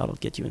 just reach out. I'll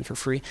get you in for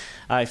free.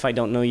 If I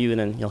don't know you,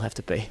 then you'll have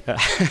to pay.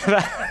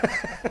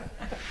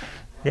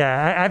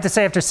 Yeah, I have to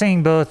say, after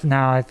seeing both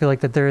now, I feel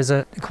like that there is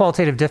a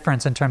qualitative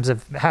difference in terms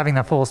of having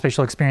that full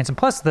spatial experience, and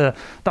plus the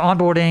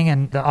onboarding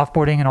and the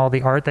offboarding and all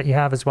the art that you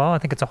have as well. I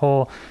think it's a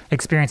whole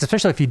experience,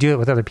 especially if you do it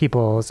with other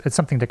people. It's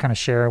something to kind of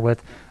share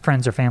with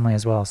friends or family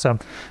as well. So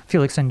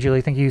Felix and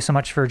Julie, thank you so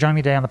much for joining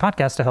me today on the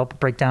podcast to help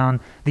break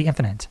down the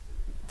infinite.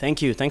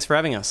 Thank you. Thanks for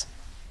having us.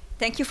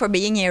 Thank you for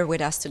being here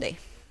with us today.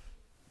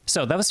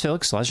 So that was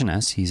Felix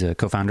Lajeunesse. He's a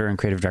co-founder and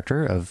creative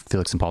director of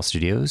Felix and Paul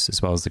Studios, as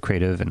well as the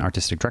creative and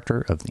artistic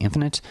director of The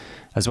Infinite,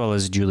 as well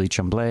as Julie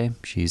Tremblay.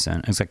 She's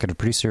an executive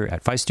producer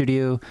at Phi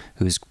Studio,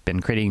 who's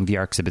been creating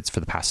VR exhibits for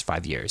the past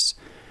 5 years.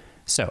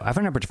 So I have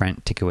a number of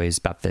different takeaways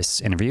about this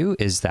interview.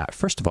 Is that,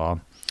 first of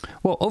all,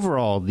 well,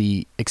 overall,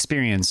 the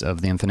experience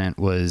of The Infinite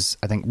was,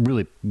 I think,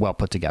 really well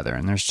put together.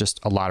 And there's just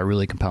a lot of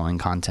really compelling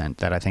content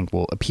that I think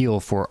will appeal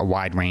for a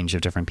wide range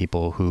of different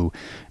people who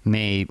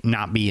may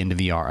not be into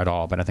VR at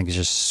all. But I think it's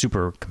just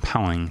super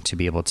compelling to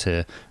be able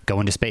to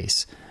go into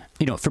space.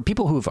 You know, for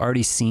people who have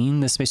already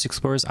seen the Space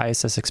Explorers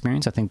ISS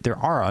experience, I think there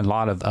are a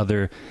lot of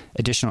other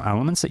additional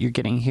elements that you're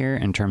getting here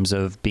in terms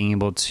of being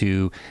able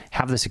to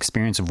have this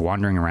experience of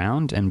wandering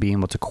around and being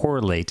able to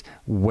correlate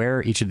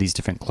where each of these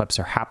different clips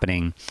are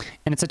happening.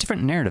 And it's a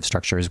different narrative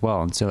structure as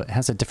well. And so it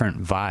has a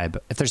different vibe.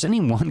 If there's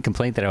any one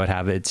complaint that I would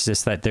have, it's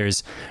just that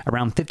there's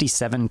around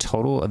 57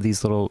 total of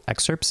these little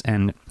excerpts,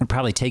 and it'd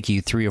probably take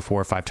you 3 or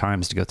 4 or 5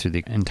 times to go through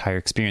the entire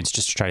experience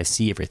just to try to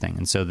see everything.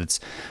 And so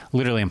that's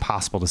literally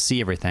impossible to see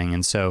everything.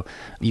 And so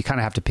you kind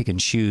of have to pick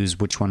and choose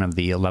which one of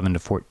the 11 to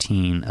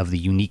 14 of the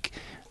unique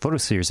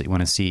photospheres that you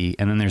want to see.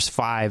 And then there's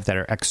 5 that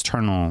are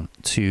external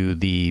to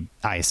the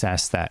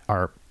ISS that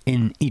are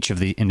in each of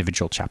the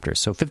individual chapters.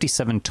 So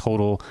 57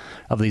 total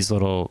of these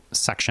little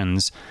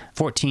sections,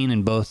 14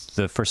 in both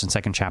the first and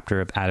second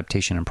chapter of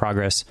Adaptation and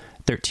Progress,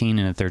 13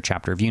 in the third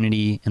chapter of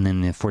Unity, and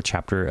then the fourth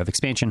chapter of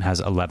Expansion has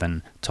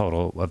 11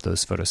 total of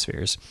those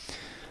photospheres.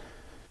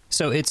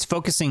 So it's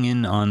focusing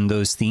in on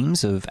those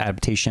themes of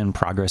adaptation,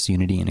 progress,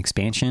 unity, and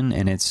expansion,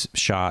 and it's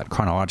shot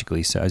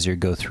chronologically. So as you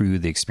go through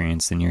the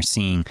experience, then you're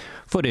seeing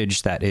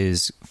footage that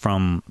is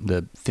from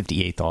the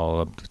 58th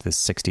all up to the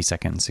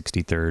 62nd,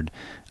 63rd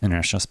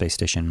International Space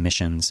Station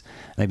missions.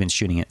 They've been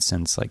shooting it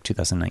since like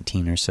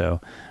 2019 or so.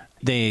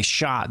 They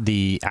shot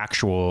the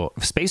actual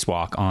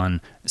spacewalk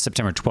on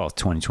September 12th,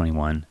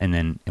 2021, and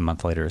then a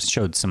month later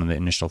showed some of the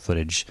initial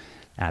footage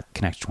at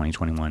Connect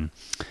 2021.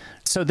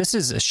 So this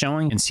is a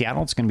showing in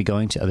Seattle. It's going to be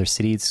going to other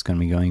cities. It's going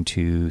to be going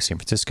to San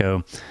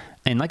Francisco.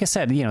 And like I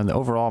said, you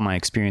know, my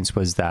experience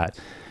was that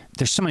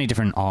there's so many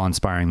different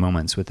awe-inspiring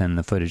moments within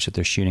the footage that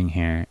they're shooting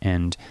here.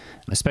 And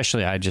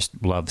especially I just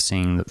love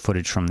seeing the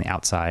footage from the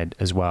outside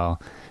as well.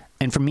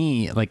 And for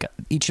me, like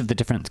each of the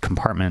different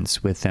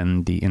compartments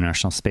within the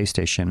International Space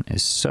Station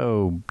is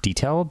so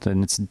detailed,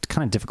 and it's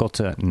kind of difficult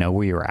to know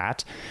where you're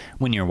at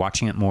when you're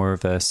watching it more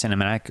of a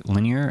cinematic,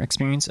 linear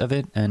experience of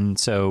it. And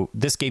so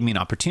this gave me an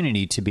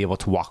opportunity to be able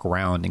to walk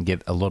around and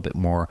give a little bit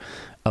more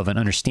of an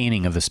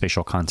understanding of the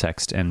spatial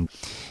context. And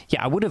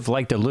yeah, I would have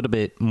liked a little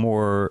bit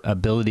more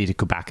ability to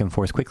go back and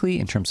forth quickly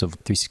in terms of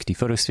 360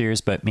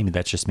 photospheres, but maybe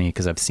that's just me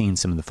because I've seen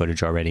some of the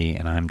footage already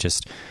and I'm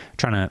just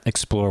trying to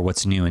explore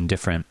what's new and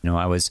different. You know,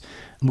 I was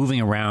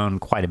moving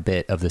around quite a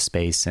bit of the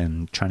space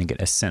and trying to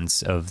get a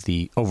sense of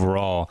the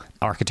overall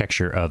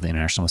architecture of the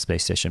International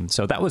Space Station.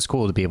 So that was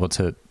cool to be able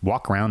to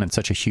walk around in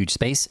such a huge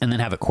space and then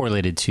have it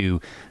correlated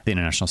to the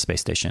International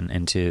Space Station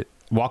and to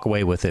walk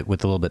away with it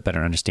with a little bit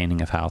better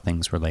understanding of how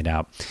things were laid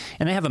out.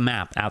 And they have a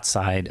map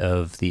outside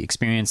of the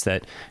experience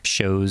that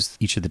shows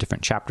each of the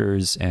different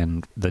chapters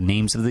and the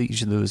names of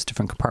each of those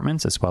different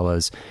compartments, as well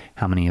as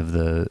how many of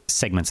the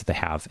segments that they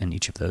have in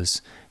each of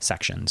those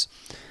sections.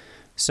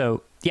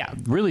 So yeah,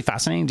 really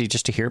fascinating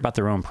to hear about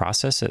their own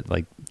process.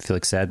 Like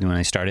Felix said, when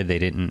they started, they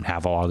didn't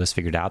have all this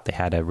figured out. They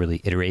had to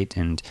really iterate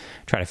and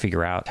try to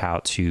figure out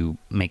how to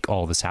make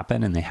all of this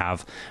happen. And they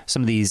have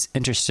some of these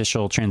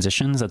interstitial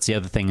transitions. That's the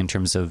other thing in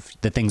terms of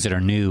the things that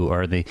are new,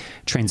 or the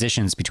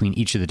transitions between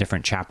each of the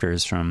different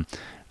chapters from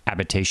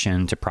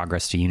Adaptation to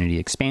Progress to Unity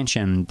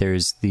Expansion.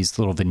 There's these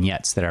little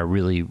vignettes that are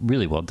really,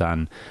 really well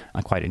done.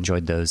 I quite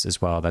enjoyed those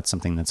as well. That's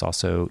something that's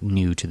also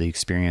new to the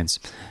experience.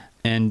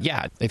 And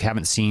yeah, if you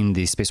haven't seen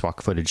the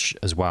spacewalk footage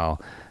as well,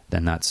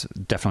 then that's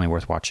definitely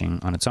worth watching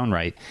on its own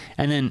right.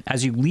 And then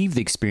as you leave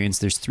the experience,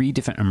 there's 3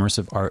 different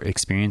immersive art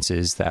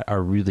experiences that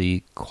are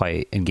really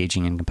quite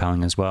engaging and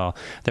compelling as well.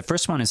 The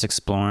first one is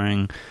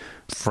exploring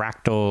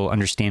fractal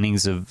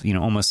understandings of, you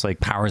know, almost like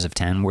powers of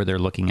 10, where they're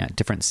looking at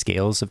different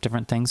scales of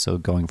different things. So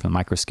going from the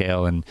micro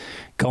scale and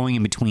going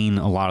in between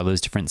a lot of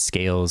those different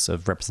scales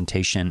of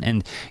representation.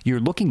 And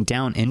you're looking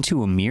down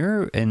into a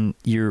mirror and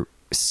you're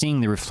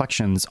seeing the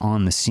reflections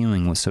on the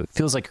ceiling. So it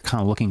feels like you're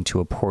kind of looking to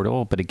a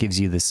portal, but it gives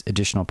you this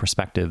additional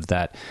perspective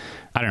that,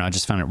 I don't know, I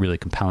just found it really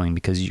compelling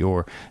because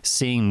you're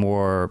seeing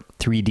more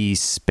 3D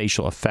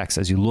spatial effects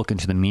as you look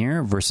into the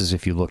mirror versus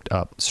if you looked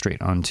up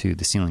straight onto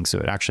the ceiling. So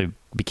it actually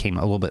became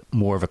a little bit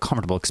more of a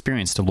comfortable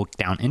experience to look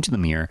down into the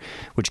mirror,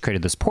 which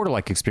created this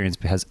portal-like experience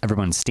because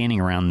everyone's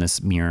standing around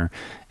this mirror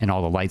and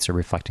all the lights are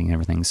reflecting and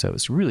everything. So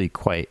it's really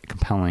quite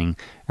compelling,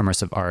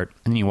 immersive art.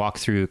 And then you walk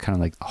through kind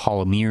of like a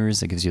hall of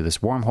mirrors that gives you this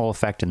wormhole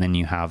effect. And then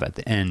you have at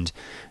the end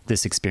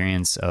this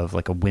experience of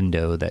like a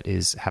window that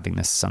is having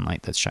this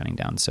sunlight that's shining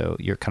down. So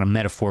you're kind of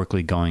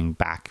metaphorically going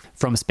back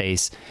from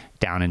space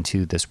down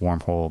into this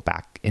wormhole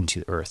back into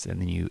the Earth, and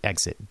then you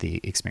exit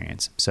the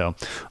experience. So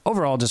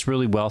overall, just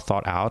really well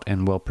thought out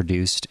and well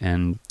produced,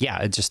 and yeah,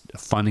 it's just a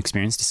fun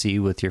experience to see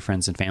with your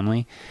friends and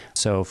family.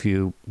 So if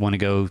you want to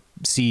go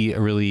see a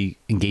really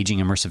engaging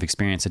immersive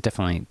experience, I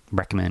definitely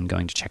recommend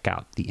going to check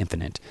out The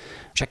Infinite.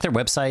 Check their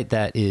website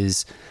that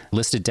is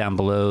listed down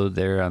below.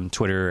 They're on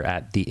Twitter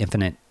at The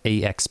Infinite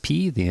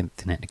AXP, The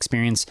Infinite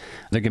Experience.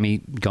 They're going to be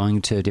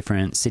going to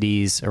different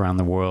cities around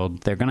the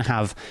world. They're going to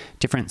have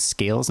different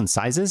scales and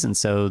sizes. And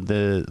so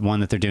the one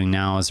that they're doing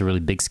now is a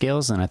really big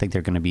scales. And I think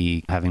they're going to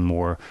be having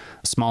more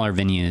smaller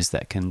venues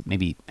that can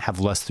maybe have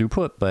less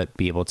throughput, but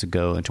be able to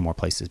go into more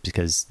places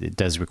because it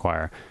does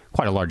require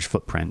quite a large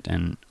footprint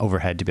and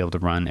overhead to be able to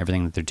run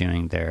everything that they're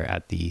doing there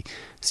at the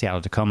Seattle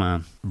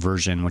Tacoma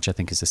version, which I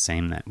think is the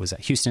same that was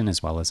at Houston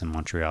as well as in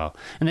Montreal.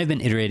 And they've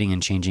been iterating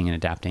and changing and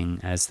adapting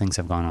as things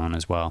have gone on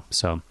as well.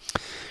 So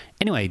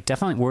anyway,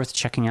 definitely worth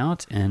checking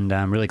out. And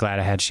I'm really glad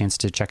I had a chance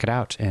to check it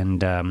out.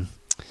 And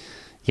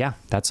yeah,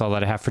 that's all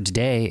that I have for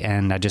today.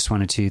 And I just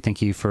wanted to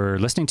thank you for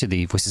listening to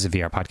the Voices of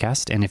VR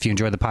podcast. And if you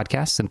enjoy the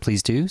podcast, then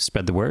please do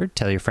spread the word,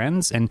 tell your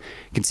friends, and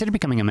consider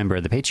becoming a member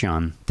of the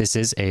Patreon. This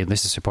is a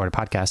listener-supported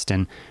podcast,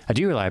 and I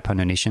do rely upon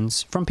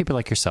donations from people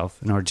like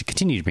yourself in order to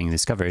continue to bring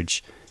this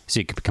coverage.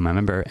 So you can become a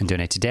member and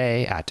donate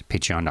today at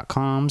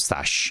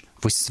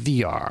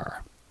patreon.com/voicesvr.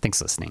 Thanks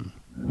for listening.